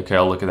D90. Okay,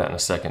 I'll look at that in a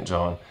second,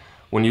 John.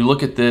 When you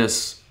look at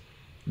this,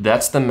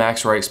 that's the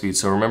max write speed.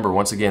 So remember,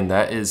 once again,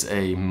 that is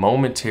a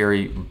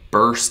momentary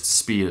burst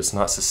speed. It's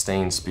not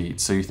sustained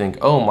speed. So you think,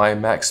 oh, my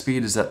max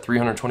speed is at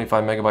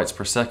 325 megabytes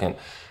per second.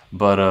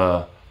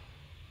 But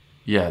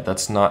yeah,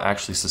 that's not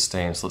actually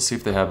sustained. So let's see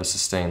if they have a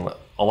sustained.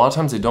 A lot of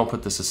times they don't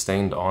put the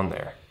sustained on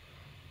there.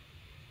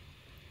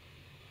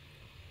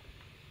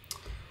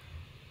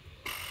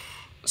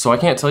 So I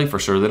can't tell you for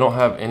sure. They don't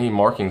have any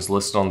markings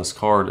listed on this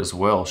card as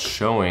well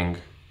showing.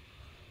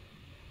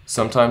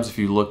 Sometimes if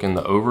you look in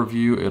the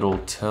overview, it'll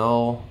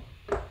tell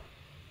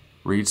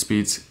read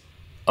speeds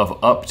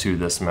of up to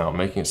this amount,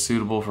 making it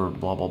suitable for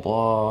blah, blah,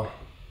 blah.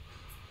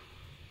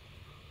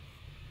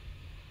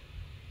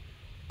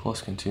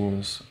 Plus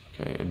continuous,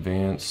 okay,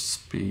 advanced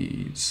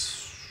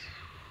speeds.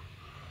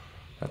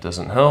 That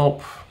doesn't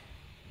help.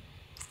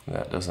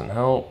 That doesn't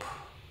help.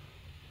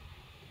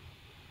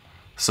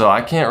 So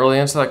I can't really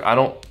answer that.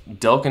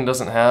 Delkin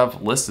doesn't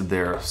have listed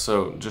there.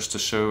 So just to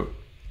show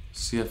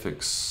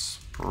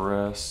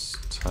CFExpress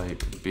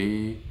type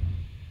B.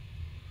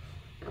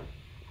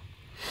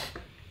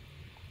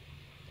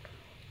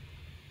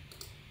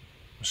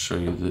 I'll show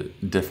you the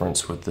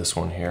difference with this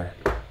one here.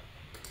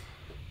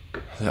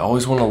 They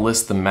always want to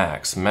list the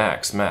max,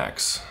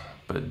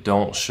 but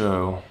don't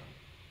show.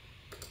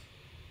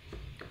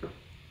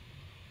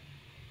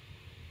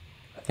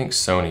 I think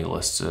Sony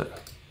lists it.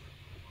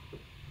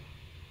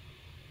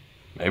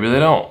 Maybe they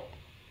don't.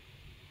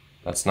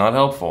 That's not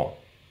helpful.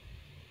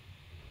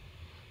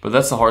 But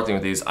that's the hard thing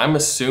with these. I'm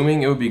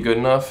assuming it would be good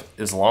enough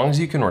as long as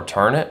you can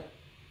return it.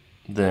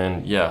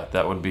 Then yeah,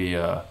 that would be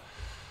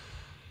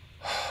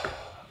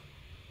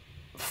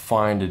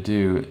fine to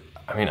do.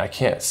 I mean, I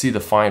can't see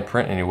the fine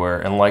print anywhere.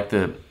 And like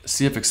the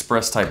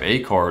CFExpress type A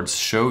cards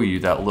show you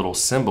that little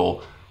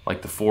symbol,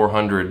 like the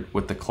 400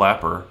 with the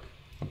clapper.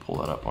 I'll pull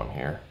that up on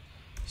here.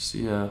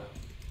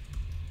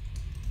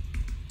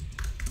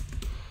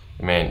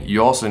 Man,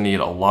 you also need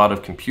a lot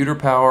of computer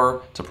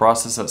power to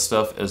process that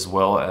stuff, as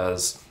well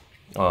as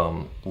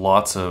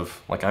lots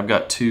of, like I've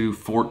got two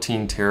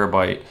 14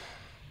 terabyte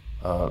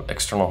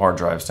external hard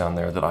drives down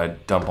there that I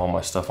dump all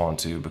my stuff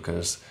onto,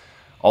 because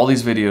all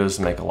these videos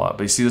make a lot.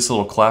 But you see this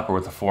little clapper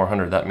with the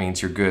 400, that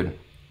means you're good.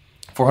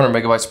 400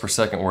 megabytes per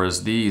second,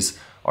 whereas these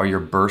are your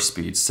burst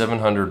speeds.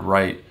 700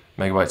 write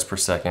megabytes per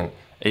second,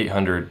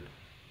 800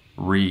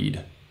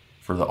 read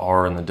for the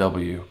R and the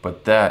W,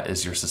 but that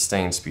is your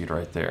sustained speed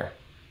right there.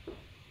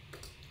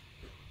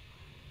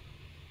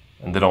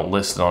 And they don't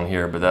list it on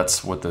here, but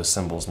that's what those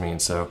symbols mean.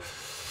 So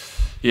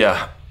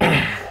yeah,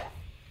 I'm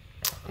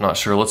not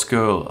sure. Let's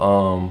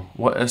go,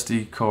 what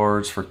SD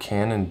cards for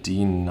Canon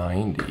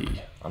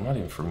D90? I'm not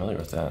even familiar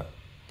with that.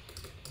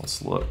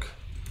 Let's look.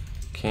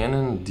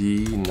 Canon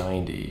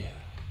D90.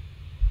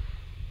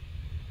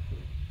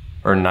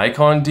 Or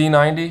Nikon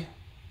D90?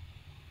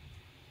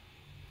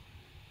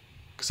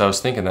 Because I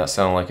was thinking that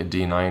sounded like a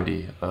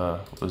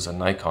D90. It was a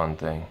Nikon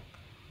thing.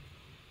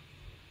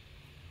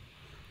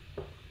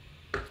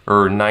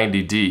 Or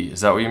 90D,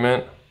 is that what you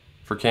meant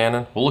for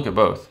Canon? We'll look at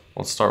both.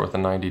 Let's start with the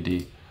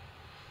 90D.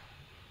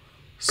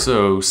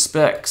 So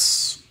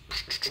specs.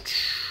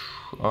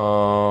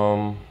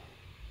 Canon,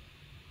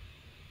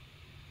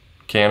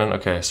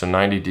 okay, so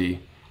 90D.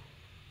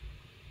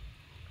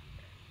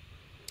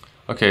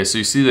 Okay, so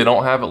you see they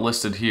don't have it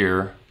listed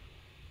here.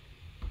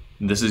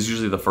 This is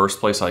usually the first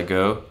place I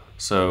go.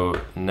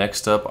 So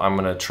next up, I'm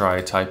gonna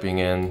try typing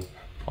in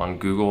on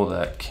Google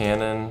that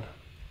Canon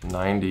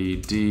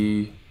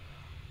 90D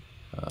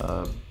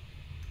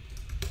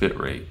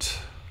bitrate.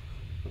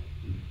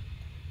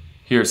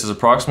 Here it says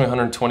approximately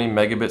 120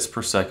 megabits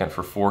per second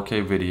for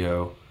 4K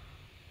video,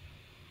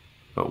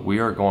 but we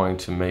are going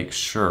to make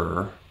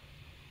sure.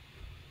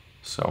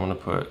 So I'm going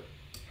to put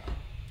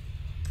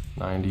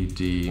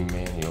 90D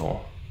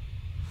manual.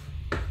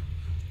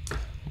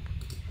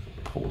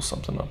 Pull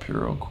something up here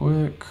real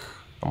quick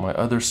on my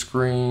other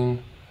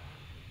screen.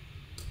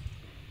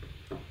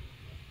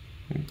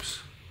 Oops.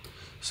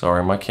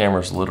 Sorry, my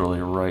camera's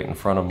literally right in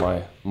front of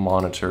my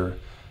monitor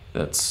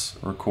that's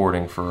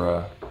recording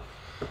for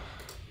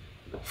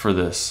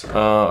this.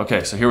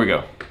 Okay, so here we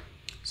go.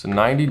 So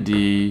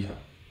 90D.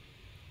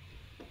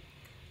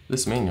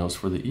 This manual is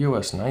for the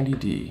EOS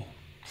 90D.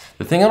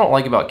 The thing I don't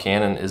like about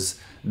Canon is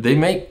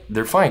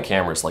they're fine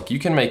cameras. Like, you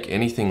can make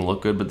anything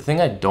look good, but the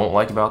thing I don't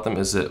like about them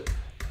is that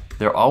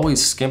they're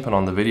always skimping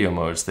on the video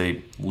modes.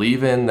 They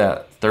leave in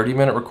that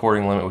 30-minute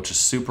recording limit, which is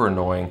super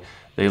annoying.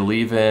 They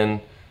leave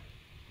in,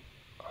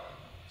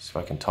 see if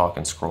I can talk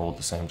and scroll at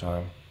the same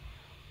time.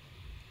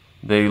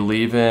 They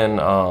leave in,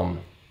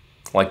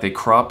 like they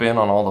crop in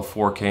on all the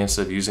 4K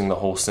instead of using the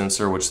whole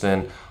sensor, which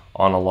then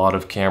on a lot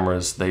of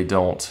cameras, they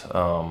don't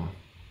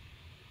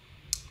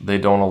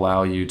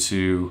allow you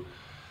to,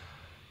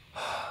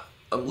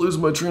 I'm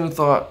losing my train of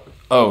thought.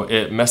 Oh,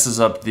 it messes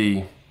up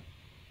the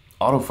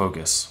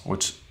autofocus,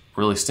 which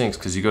really stinks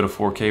because you go to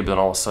 4K, but then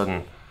all of a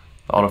sudden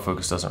the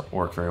autofocus doesn't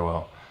work very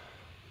well.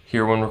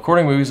 Here, when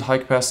recording movies, a high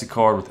capacity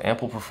card with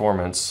ample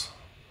performance.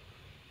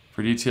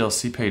 For details,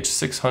 see page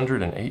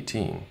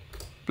 618.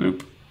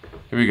 Bloop.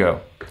 here we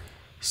go.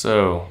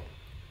 So,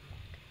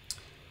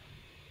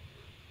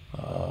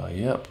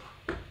 yep.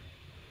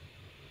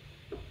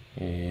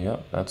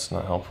 Yep, that's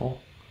not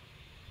helpful.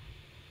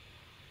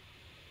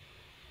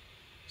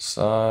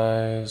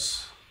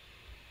 Size.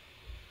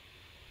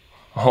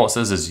 All it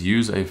says is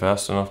use a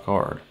fast enough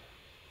card.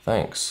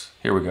 Thanks.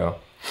 Here we go.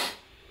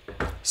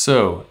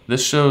 So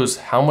this shows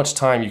how much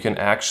time you can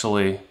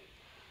actually.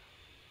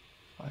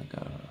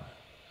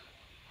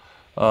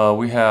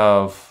 We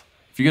have,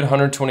 if you get a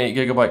 128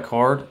 gigabyte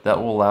card, that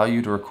will allow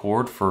you to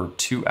record for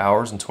 2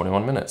 hours and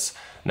 21 minutes.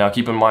 Now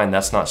keep in mind,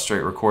 that's not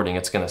straight recording.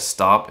 It's going to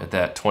stop at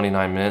that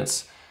 29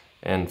 minutes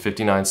and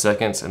 59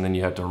 seconds, and then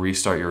you have to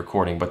restart your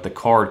recording. But the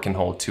card can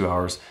hold 2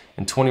 hours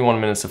and 21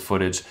 minutes of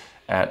footage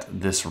at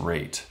this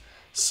rate.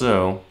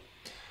 So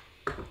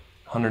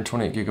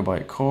 128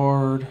 gigabyte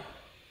card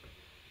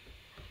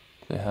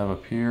they have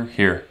up here.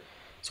 Here,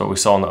 so what we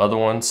saw in the other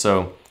one.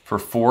 So for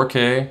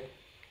 4K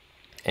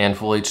and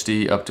full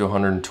HD up to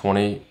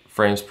 120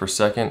 frames per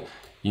second,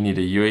 you need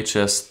a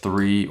UHS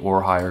 3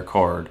 or higher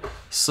card.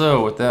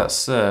 So with that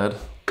said,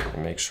 let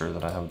me make sure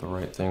that I have the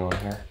right thing on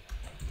here.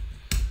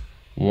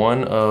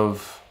 One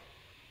of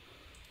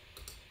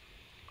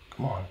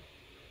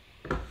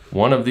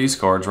these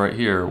cards right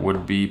here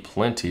would be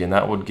plenty, and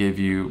that would give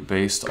you,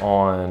 based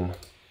on,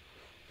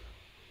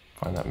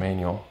 find that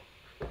manual,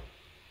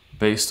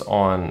 based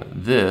on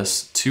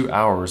this, 2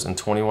 hours and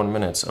 21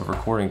 minutes of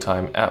recording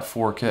time at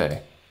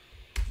 4K.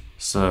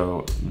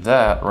 So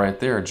that right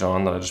there,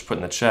 John, that I just put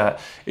in the chat,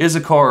 is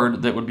a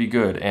card that would be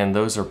good, and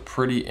those are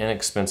pretty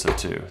inexpensive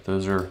too.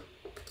 Those are,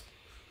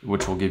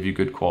 which will give you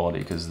good quality,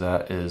 because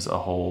that is a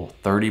whole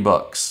 30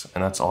 bucks,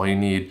 and that's all you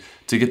need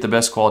to get the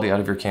best quality out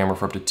of your camera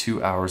for up to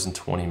 2 hours and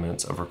 20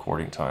 minutes of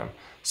recording time.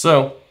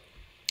 So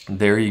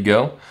there you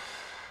go.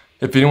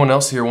 If anyone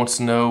else here wants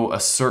to know a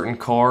certain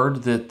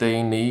card that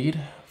they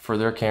need for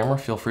their camera,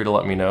 feel free to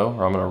let me know,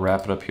 or I'm gonna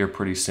wrap it up here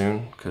pretty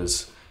soon,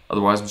 because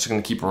otherwise I'm just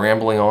gonna keep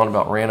rambling on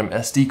about random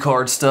SD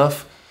card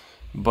stuff.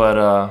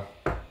 But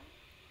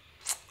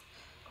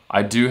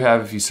I do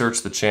have, if you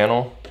search the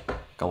channel,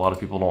 a lot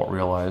of people don't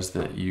realize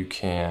that you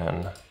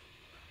can,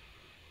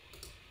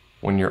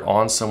 when you're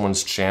on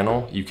someone's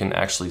channel, you can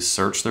actually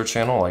search their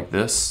channel like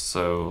this.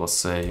 So let's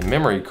say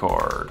memory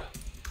card.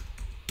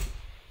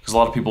 Because a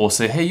lot of people will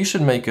say, hey, you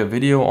should make a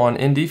video on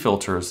ND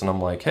filters. And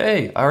I'm like,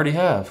 hey, I already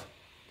have.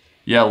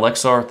 Yeah,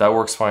 Lexar, that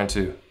works fine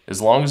too.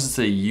 As long as it's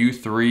a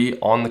U3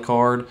 on the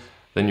card,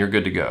 then you're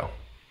good to go.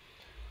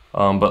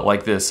 But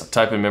like this,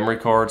 type in memory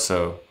card.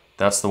 So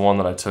that's the one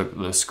that I took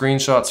the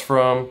screenshots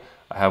from.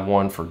 I have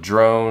one for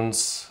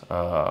drones,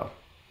 for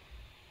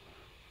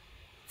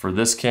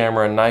this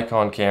camera,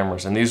 Nikon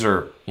cameras, and these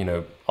are, you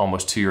know,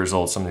 almost 2 years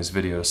old, some of these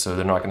videos, so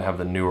they're not gonna have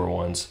the newer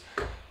ones.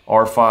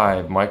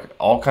 R5,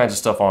 all kinds of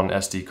stuff on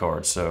SD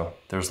cards, so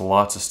there's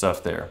lots of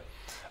stuff there.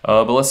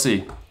 But let's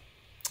see,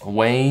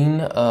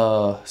 Wayne,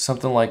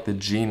 something like the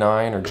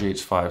G9 or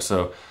GH5,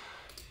 so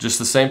just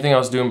the same thing I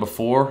was doing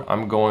before.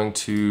 I'm going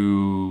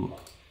to,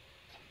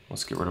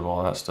 let's get rid of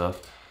all that stuff.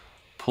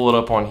 Pull it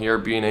up on here,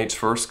 B&H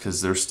first,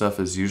 because their stuff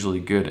is usually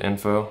good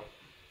info.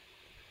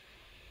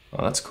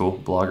 Oh, that's cool.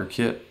 Blogger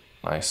kit,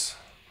 nice.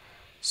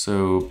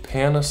 So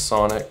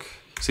Panasonic.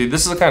 See,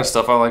 this is the kind of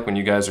stuff I like when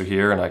you guys are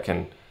here and I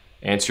can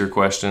answer your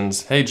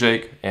questions. Hey,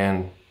 Jake,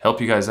 and help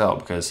you guys out,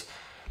 because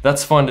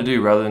that's fun to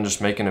do rather than just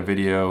making a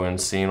video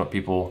and seeing what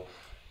people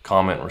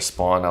comment and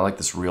respond. I like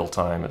this real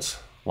time. It's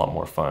a lot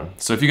more fun.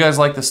 So if you guys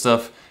like this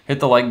stuff, hit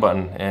the like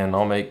button, and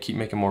I'll keep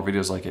making more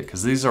videos like it,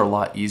 because these are a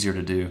lot easier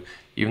to do.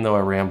 Even though I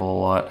ramble a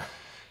lot,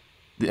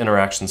 the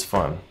interaction's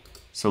fun.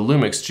 So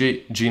Lumix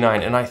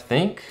G9, and I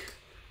think,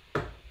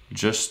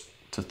 just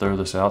to throw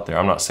this out there,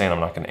 I'm not saying I'm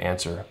not gonna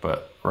answer,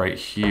 but right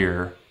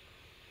here,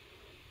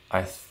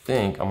 I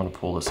think, I'm gonna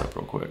pull this up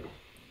real quick.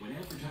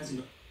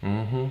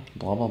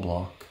 Blah, blah,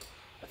 blah.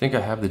 I think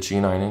I have the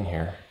G9 in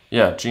here.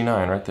 Yeah,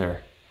 G9 right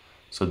there.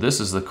 So this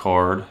is the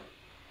card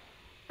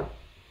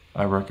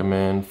I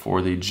recommend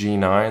for the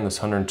G9,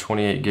 this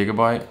 128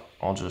 gigabyte.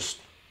 I'll just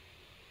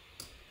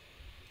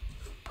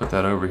put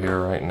that over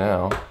here right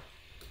now.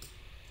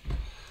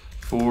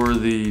 For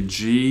the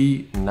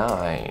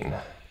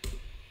G9.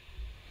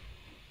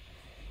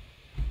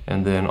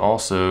 And then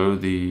also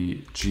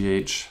the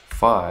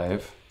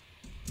GH5.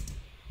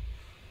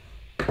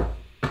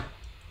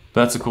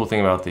 That's the cool thing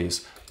about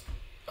these.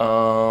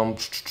 Oh,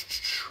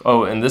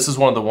 and this is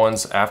one of the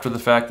ones after the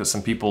fact that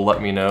some people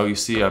let me know. You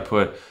see I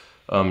put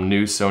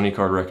new Sony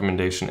card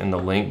recommendation in the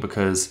link,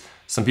 because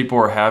some people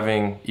are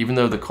having, even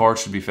though the card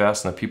should be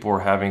fast enough, people were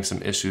having some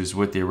issues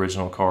with the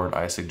original card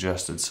I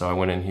suggested. So I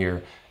went in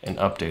here and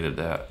updated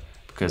that,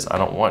 because I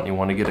don't want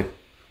anyone to get a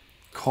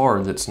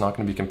card that's not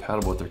going to be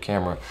compatible with their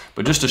camera.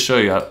 But just to show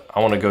you, I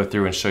want to go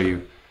through and show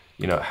you,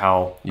 you know,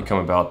 how you come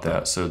about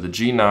that. So the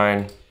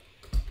G9,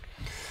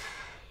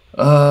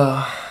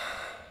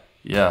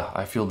 yeah,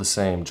 I feel the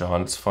same,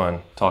 John. It's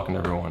fun talking to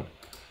everyone.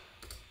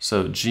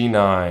 So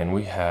G9,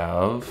 we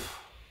have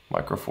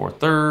micro four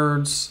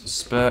thirds,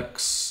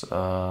 specs,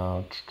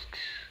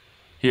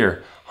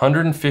 here,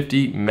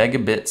 150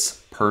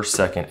 megabits per per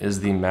second is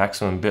the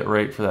maximum bit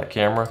rate for that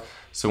camera.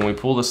 So when we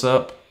pull this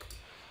up,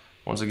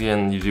 once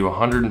again, you do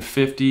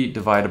 150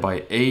 divided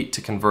by 8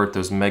 to convert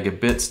those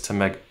megabits to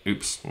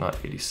not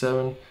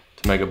 87,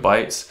 to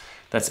megabytes.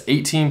 That's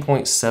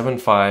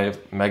 18.75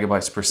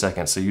 megabytes per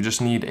second. So you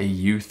just need a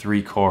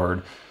U3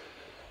 card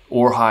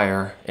or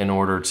higher in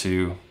order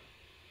to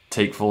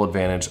take full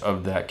advantage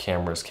of that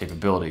camera's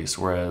capabilities.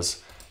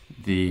 Whereas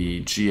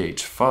the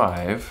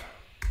GH5,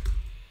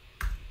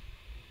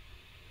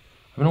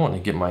 I've been wanting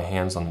to get my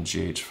hands on the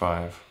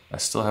GH5. I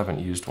still haven't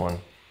used one.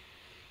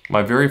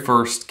 My very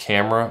first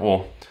camera,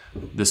 well,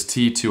 this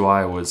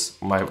T2i was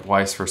my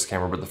wife's first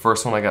camera, but the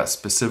first one I got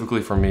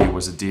specifically for me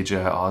was a DJI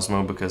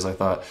Osmo, because I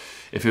thought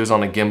if it was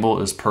on a gimbal,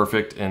 it was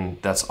perfect,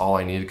 and that's all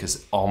I needed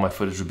because all my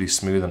footage would be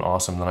smooth and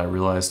awesome. Then I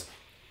realized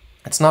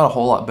it's not a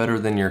whole lot better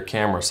than your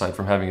camera aside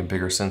from having a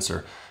bigger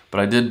sensor.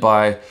 But I did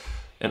buy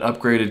an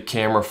upgraded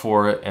camera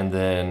for it, and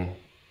then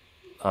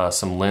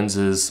some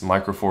lenses,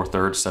 micro four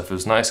thirds stuff. It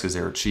was nice because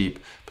they were cheap.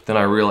 But then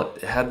I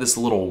realized it had this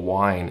little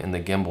whine in the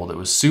gimbal that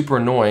was super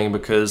annoying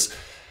because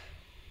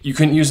you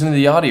couldn't use any of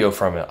the audio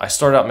from it. I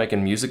started out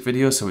making music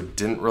videos, so it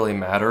didn't really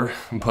matter.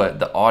 But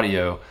the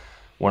audio,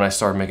 when I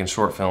started making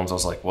short films, I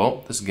was like,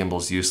 well, this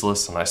gimbal's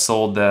useless. And I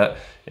sold that,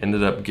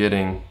 ended up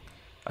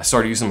I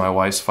started using my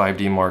wife's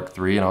 5D Mark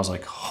III, and I was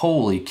like,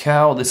 holy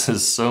cow, this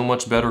is so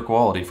much better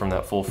quality from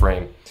that full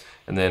frame.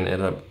 And then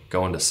ended up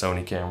going to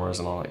Sony cameras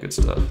and all that good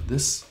stuff.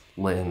 This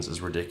lens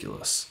is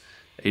ridiculous.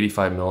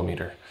 85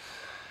 millimeter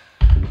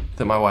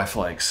that my wife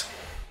likes.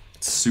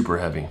 It's super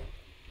heavy.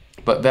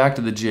 But back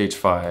to the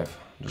GH5.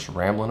 Just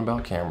rambling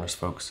about cameras,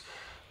 folks.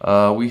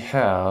 We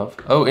have,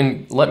 oh,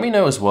 and let me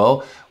know as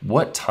well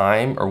what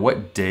time or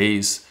what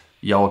days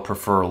y'all would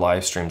prefer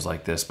live streams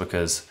like this,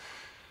 because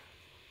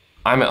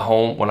I'm at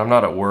home. When I'm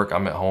not at work,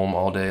 I'm at home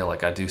all day.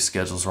 Like, I do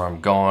schedules where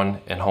I'm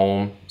gone and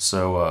home.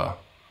 So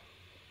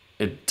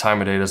time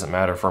of day doesn't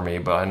matter for me,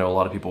 but I know a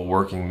lot of people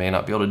working may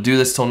not be able to do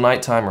this till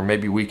nighttime, or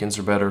maybe weekends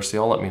are better. So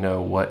y'all let me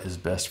know what is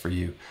best for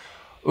you.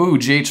 Ooh,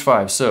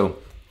 GH5. So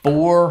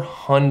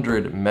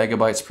 400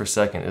 megabytes per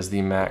second is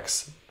the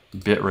max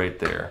bit rate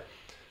there.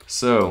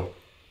 So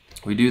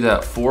we do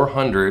that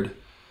 400,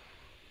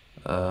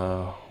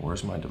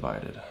 where's my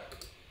divided?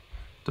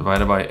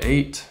 Divided by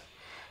 8,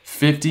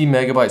 50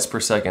 megabytes per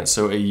second.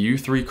 So a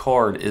U3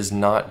 card is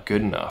not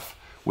good enough,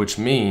 which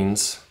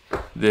means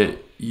that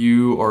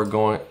you are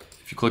going,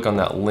 if you click on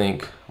that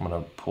link, I'm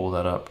gonna pull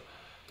that up,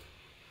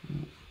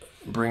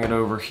 bring it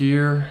over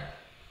here.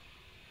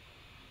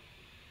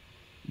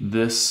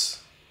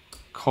 This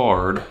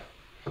card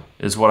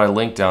is what I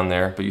linked down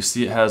there, but you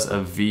see it has a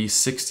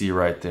V60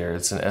 right there.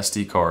 It's an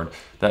SD card.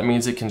 That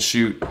means it can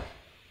shoot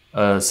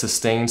a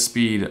sustained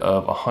speed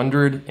of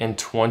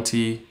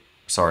 120,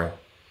 sorry,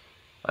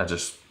 I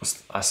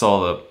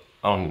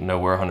don't know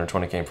where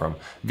 120 came from.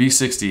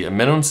 V60, a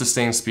minimum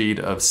sustained speed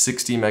of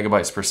 60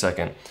 megabytes per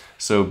second.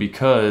 So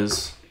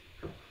because,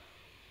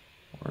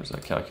 where's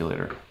that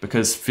calculator?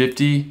 Because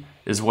 50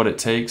 is what it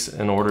takes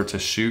in order to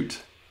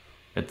shoot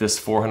at this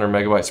 400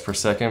 megabytes per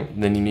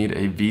second, then you need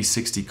a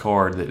V60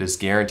 card that is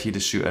guaranteed to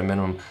shoot a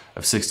minimum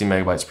of 60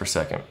 megabytes per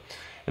second.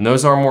 And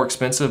those are more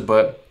expensive,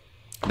 but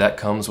that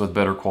comes with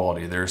better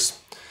quality. There's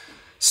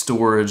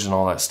storage and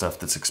all that stuff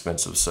that's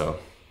expensive. So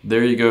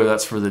there you go.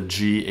 That's for the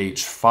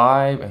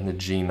GH5 and the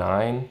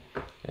G9.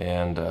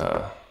 And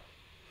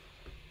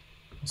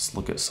let's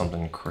look at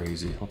something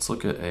crazy. Let's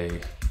look at a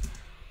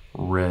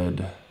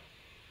Red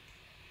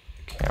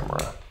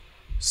camera,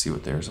 see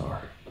what theirs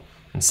are,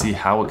 and see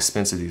how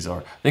expensive these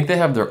are. I think they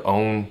have their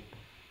own,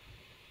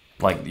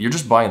 like, you're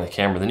just buying the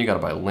camera, then you gotta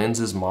buy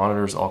lenses,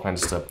 monitors, all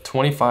kinds of stuff.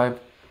 25,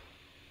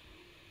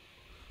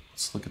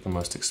 let's look at the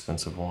most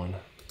expensive one.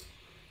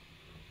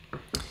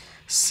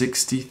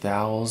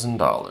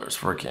 $60,000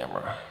 for a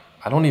camera.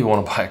 I don't even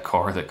wanna buy a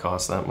car that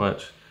costs that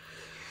much.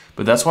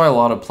 But that's why a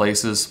lot of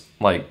places,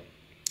 like,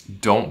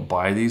 don't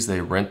buy these, they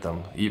rent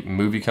them.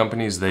 Movie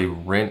companies, they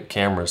rent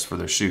cameras for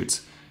their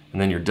shoots, and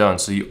then you're done.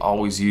 So you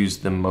always use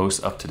the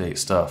most up-to-date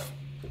stuff.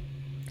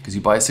 Because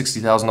you buy a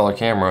 $60,000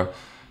 camera,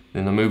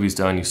 then the movie's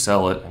done, you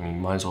sell it. I mean, you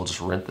might as well just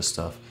rent the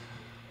stuff.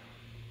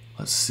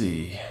 Let's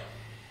see.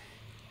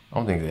 I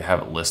don't think they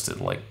have it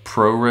listed. Like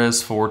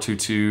ProRes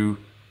 422,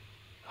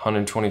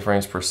 120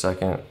 frames per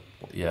second.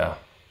 Yeah.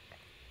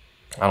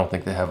 I don't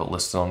think they have it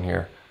listed on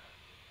here.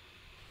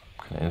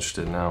 I'm kind of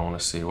interested now. I want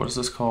to see. What is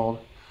this called?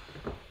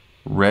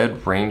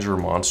 Red Ranger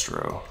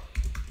Monstro.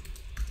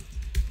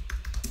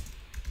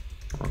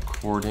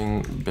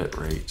 Recording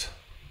bitrate.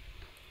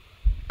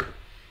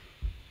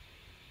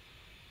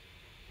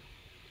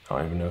 I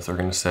don't even know if they're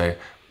going to say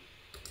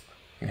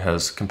it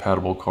has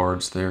compatible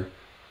cards there.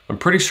 I'm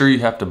pretty sure you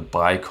have to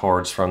buy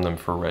cards from them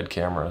for Red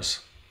cameras.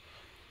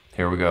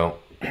 Here we go.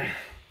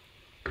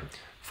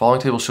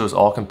 Following table shows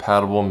all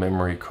compatible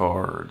memory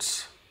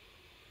cards.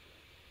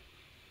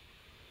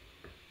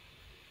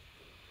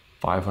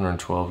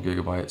 512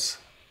 gigabytes,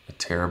 a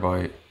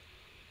terabyte.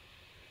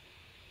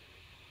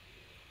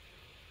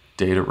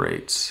 Data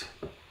rates.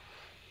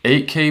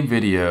 8K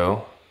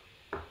video,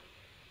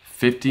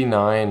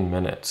 59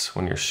 minutes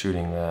when you're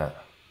shooting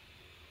that.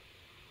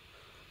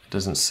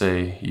 doesn't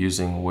say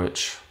using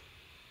which.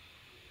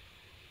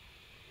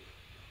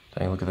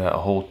 Dang, look at that, a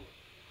whole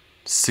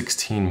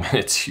 16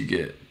 minutes you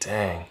get.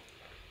 Dang,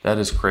 that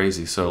is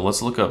crazy. So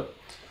let's look up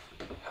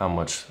how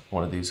much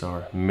one of these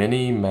are.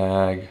 Mini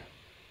Mag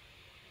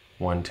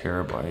 1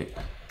 terabyte.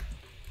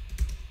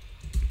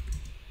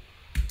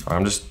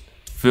 I'm just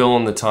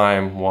filling the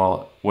time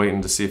while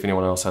waiting to see if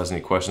anyone else has any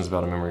questions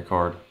about a memory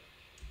card.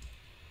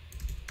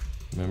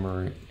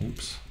 Memory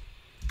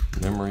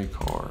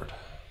card.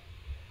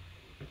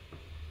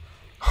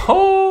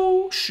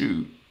 Oh,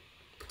 shoot.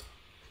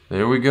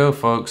 There we go,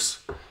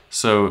 folks.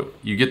 So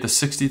you get the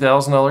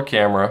 $60,000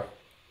 camera.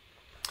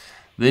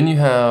 Then you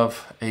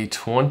have a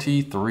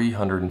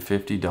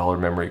 $2,350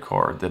 memory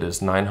card that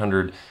is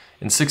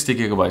 960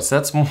 gigabytes.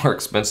 That's more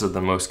expensive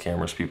than most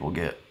cameras people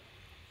get.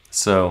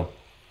 So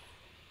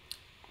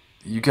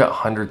you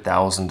got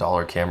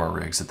 $100,000 camera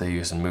rigs that they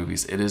use in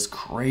movies. It is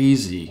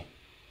crazy.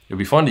 It'd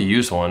be fun to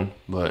use one,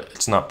 but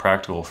it's not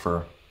practical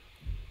for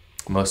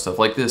most stuff.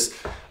 Like this,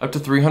 up to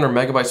 300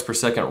 megabytes per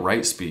second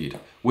write speed,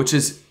 which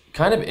is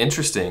kind of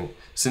interesting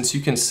since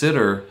you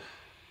consider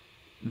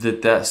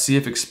that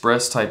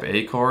CFExpress Type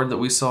A card that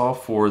we saw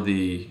for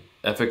the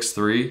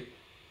FX3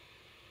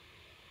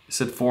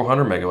 said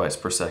 400 megabytes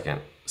per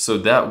second. So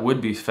that would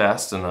be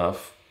fast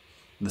enough,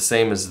 the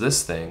same as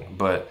this thing,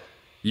 but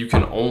you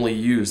can only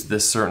use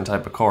this certain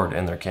type of card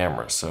in their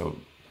camera. So,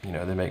 you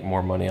know, they make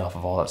more money off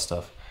of all that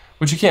stuff,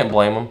 which you can't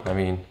blame them. I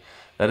mean,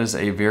 that is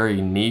a very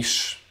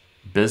niche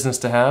business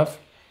to have,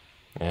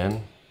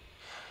 and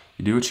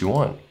you do what you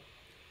want.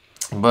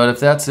 But if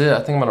that's it, I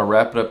think I'm gonna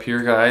wrap it up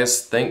here,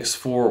 guys. Thanks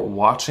for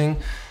watching.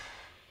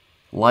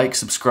 Like,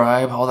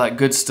 subscribe, all that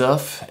good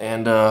stuff.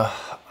 And I'm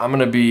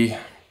gonna be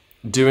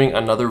doing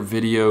another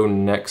video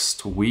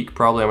next week.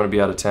 Probably I'm gonna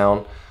be out of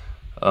town.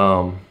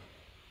 Oh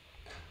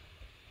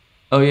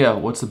yeah,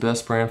 what's the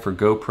best brand for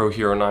GoPro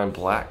Hero 9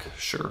 Black?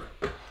 Sure.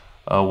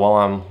 While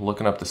I'm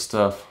looking up the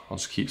stuff, I'll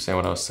just keep saying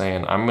what I was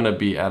saying. I'm gonna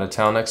be out of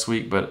town next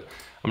week, but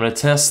I'm gonna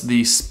test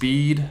the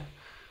speed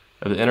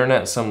of the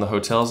internet in some of the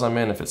hotels I'm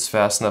in. If it's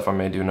fast enough, I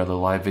may do another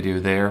live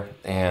video there.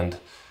 And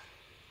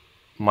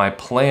my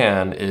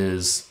plan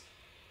is,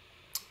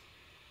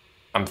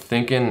 I'm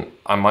thinking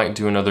I might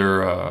do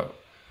another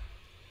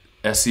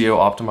SEO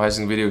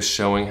optimizing video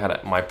showing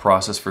my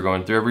process for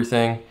going through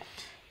everything,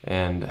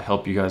 and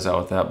help you guys out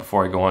with that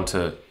before I go on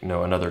to, you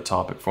know, another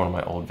topic for one of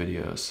my old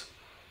videos.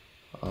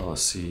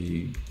 Let's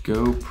see,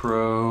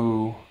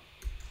 GoPro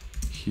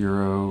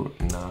Hero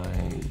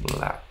 9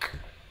 Black.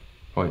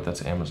 Oh wait,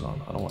 that's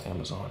Amazon. I don't want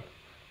Amazon.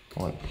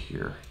 I want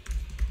here.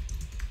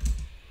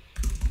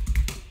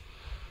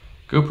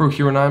 GoPro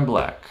Hero 9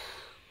 Black.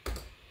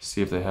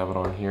 See if they have it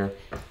on here.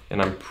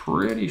 And I'm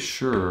pretty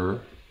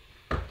sure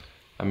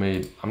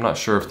I'm not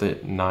sure if the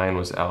 9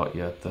 was out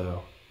yet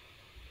though.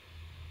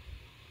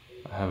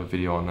 I have a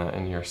video on that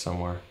in here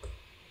somewhere.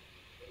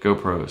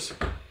 GoPros.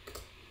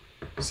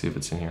 See if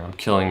it's in here. I'm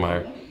killing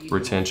my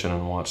retention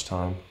and watch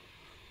time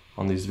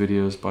on these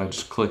videos by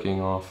just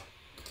clicking off.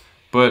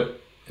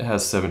 But it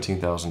has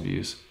 17,000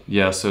 views.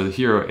 Yeah, so the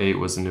Hero 8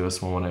 was the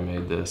newest one when I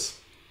made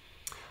this.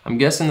 I'm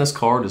guessing this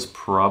card is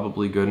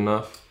probably good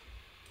enough.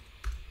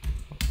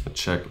 I'll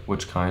check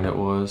which kind it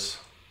was.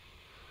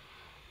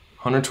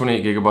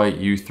 128 gigabyte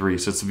U3,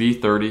 so it's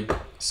V30.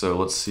 So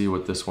let's see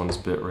what this one's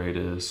bitrate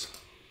is.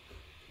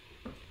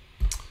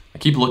 I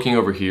keep looking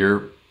over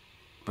here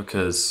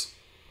because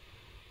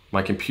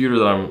my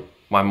computer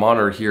my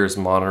monitor here is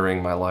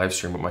monitoring my live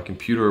stream, but my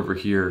computer over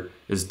here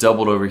is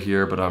doubled over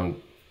here, but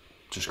I'm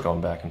just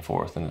going back and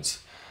forth and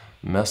it's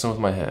messing with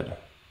my head.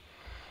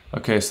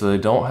 Okay, so they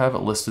don't have it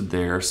listed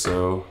there,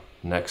 so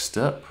next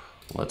step,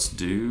 let's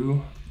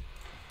do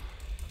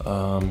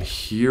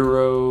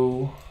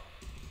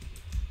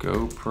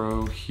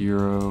GoPro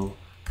Hero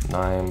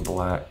 9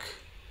 Black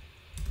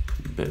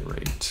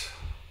bitrate.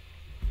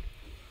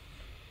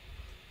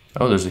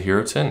 Oh, there's a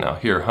Hero 10 now.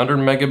 Here, 100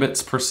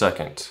 megabits per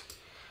second.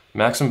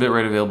 Maximum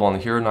bitrate available on the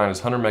Hero 9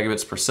 is 100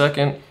 megabits per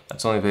second.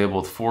 That's only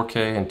available with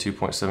 4K and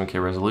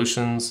 2.7K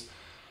resolutions.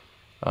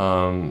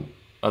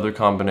 Other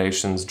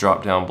combinations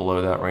drop down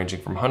below that,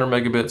 ranging from 100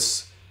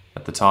 megabits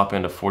at the top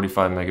end to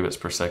 45 megabits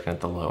per second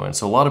at the low end.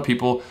 So a lot of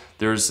people,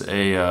 there's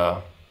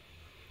a,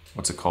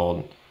 what's it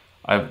called?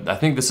 I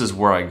think this is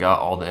where I got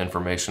all the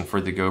information for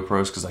the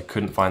GoPros because I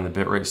couldn't find the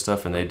bitrate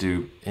stuff, and they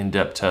do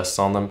in-depth tests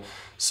on them.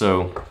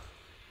 So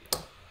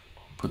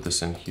put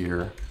this in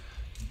here.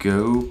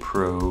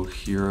 GoPro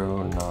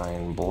Hero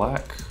 9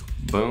 Black,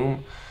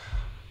 boom.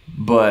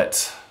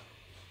 But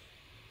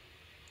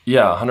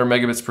yeah, 100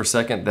 megabits per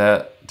second,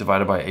 that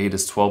divided by 8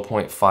 is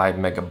 12.5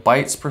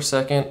 megabytes per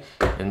second.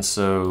 And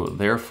so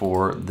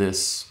therefore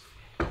this,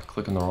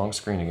 clicking the wrong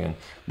screen again,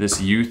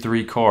 this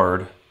U3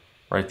 card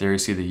right there, you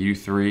see the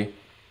U3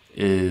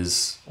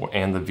 is,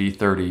 and the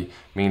V30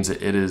 means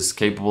that it is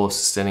capable of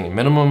sustaining a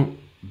minimum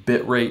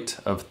bit rate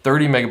of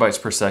 30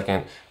 megabytes per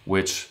second,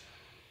 which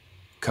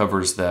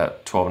covers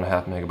that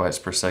 12.5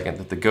 megabytes per second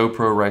that the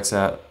GoPro writes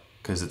at,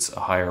 because it's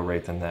a higher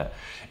rate than that.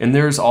 And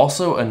there's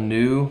also a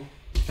new,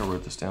 I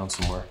wrote this down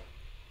somewhere.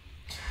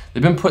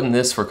 They've been putting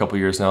this for a couple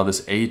years now,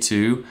 this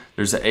A2.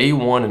 There's an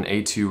A1 and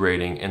A2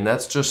 rating, and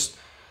that's just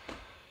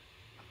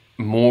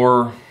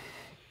more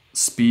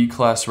speed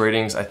class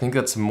ratings. I think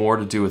that's more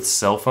to do with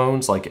cell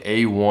phones. Like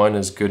A1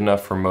 is good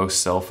enough for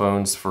most cell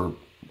phones.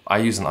 I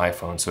use an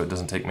iPhone, so it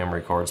doesn't take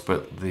memory cards,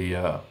 but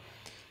the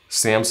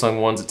Samsung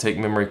ones that take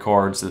memory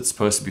cards, it's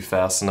supposed to be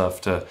fast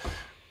enough to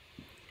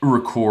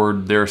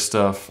record their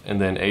stuff, and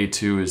then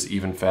A2 is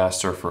even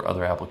faster for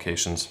other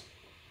applications.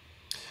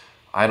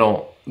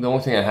 The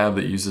only thing I have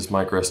that uses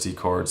micro SD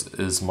cards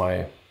is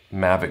my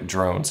Mavic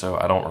drone, so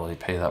I don't really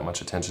pay that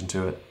much attention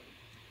to it.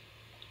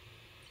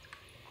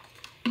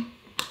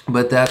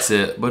 But that's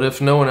it. But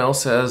if no one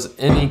else has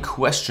any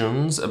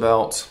questions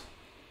about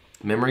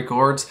memory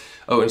cards,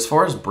 as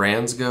far as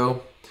brands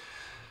go,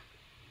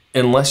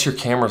 unless your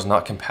camera's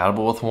not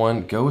compatible with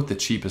one, go with the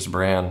cheapest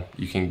brand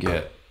you can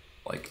get.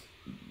 Like,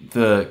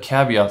 the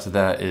caveat to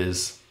that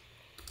is,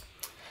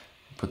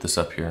 put this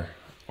up here.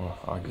 Well,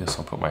 I guess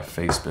I'll put my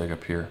face big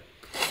up here.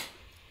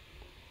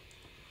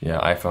 Yeah,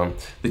 iPhone.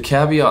 The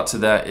caveat to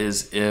that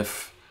is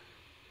if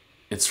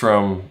it's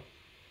from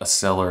a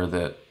seller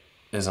that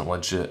isn't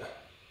legit.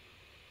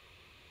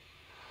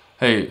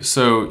 Hey,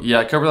 so yeah,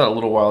 I covered that a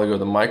little while ago.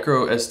 The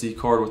micro SD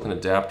card with an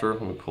adapter.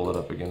 Let me pull it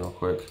up again real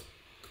quick.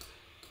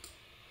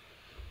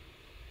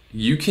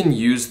 You can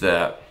use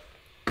that,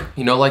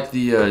 you know, like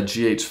the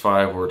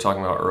GH5 we were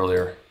talking about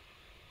earlier.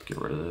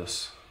 Get rid of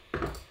this.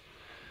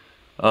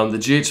 The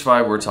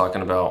GH5 we're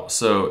talking about,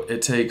 so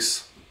it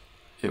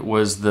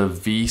was the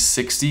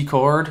V60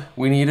 card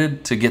we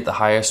needed to get the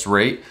highest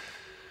rate,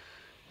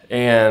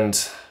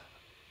 and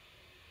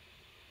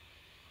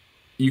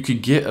you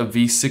could get a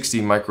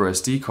V60 micro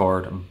SD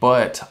card,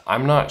 but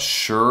I'm not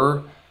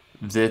sure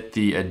that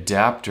the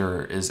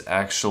adapter is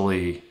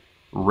actually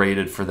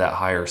rated for that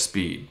higher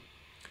speed.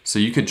 So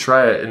you could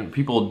try it, and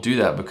people do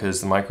that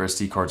because the micro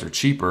SD cards are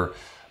cheaper,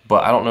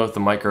 but I don't know if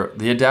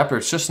the adapter,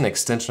 it's just an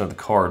extension of the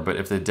card, but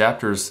if the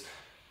adapter's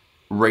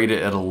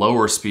rated at a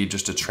lower speed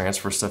just to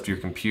transfer stuff to your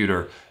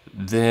computer,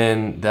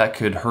 then that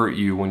could hurt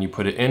you when you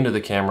put it into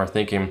the camera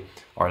thinking,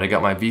 all right, I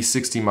got my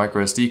V60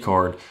 micro SD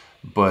card,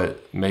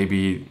 but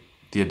maybe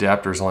the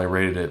adapter is only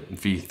rated at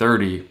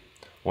V30.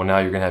 Well, now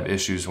you're gonna have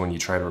issues when you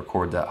try to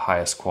record that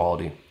highest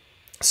quality.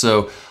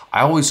 So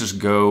I always just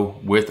go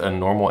with a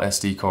normal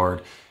SD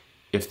card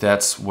if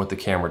that's what the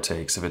camera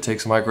takes. If it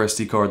takes a micro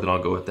SD card, then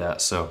I'll go with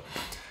that. So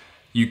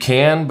you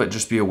can, but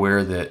just be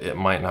aware that it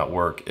might not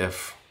work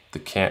if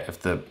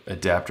the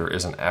adapter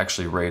isn't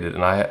actually rated,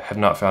 and I have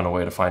not found a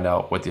way to find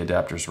out what the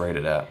adapter is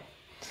rated at.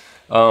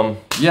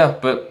 Yeah,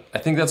 but I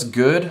think that's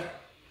good.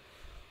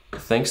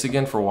 Thanks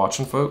again for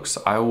watching, folks.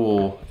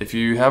 If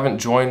you haven't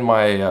joined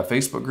my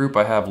Facebook group,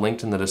 I have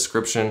linked in the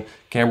description,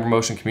 Camber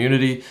Motion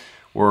Community,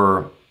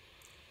 where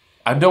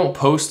I don't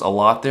post a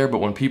lot there, but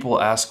when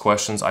people ask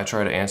questions, I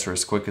try to answer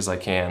as quick as I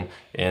can,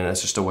 and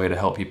it's just a way to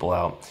help people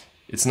out.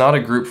 It's not a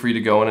group for you to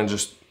go in and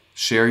just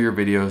share your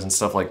videos and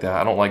stuff like that.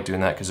 I don't like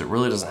doing that because it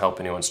really doesn't help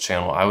anyone's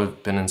channel.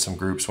 I've been in some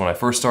groups when I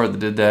first started that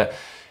did that,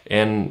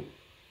 and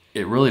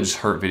it really just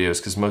hurt videos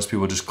because most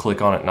people just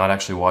click on it, not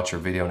actually watch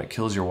your video, and it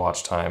kills your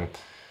watch time.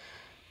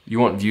 You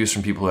want views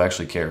from people who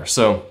actually care.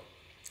 So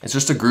it's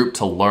just a group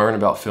to learn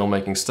about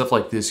filmmaking, stuff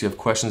like this. You have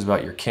questions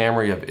about your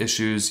camera, you have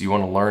issues, you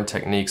want to learn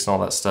techniques and all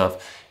that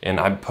stuff. And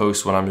I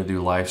post when I'm going to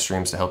do live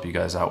streams to help you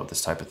guys out with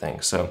this type of thing.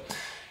 So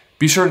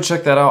be sure to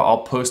check that out.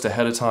 I'll post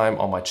ahead of time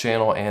on my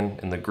channel and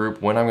in the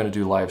group when I'm going to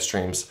do live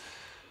streams.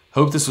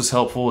 Hope this was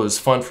helpful. It was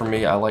fun for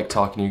me. I like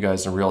talking to you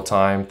guys in real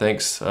time.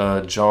 Thanks,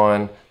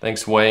 John.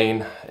 Thanks,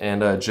 Wayne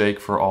and Jake,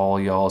 for all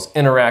y'all's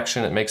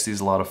interaction. It makes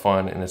these a lot of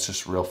fun, and it's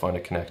just real fun to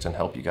connect and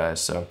help you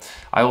guys. So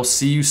I will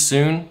see you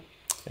soon,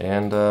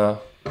 and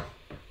have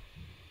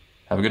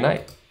a good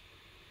night.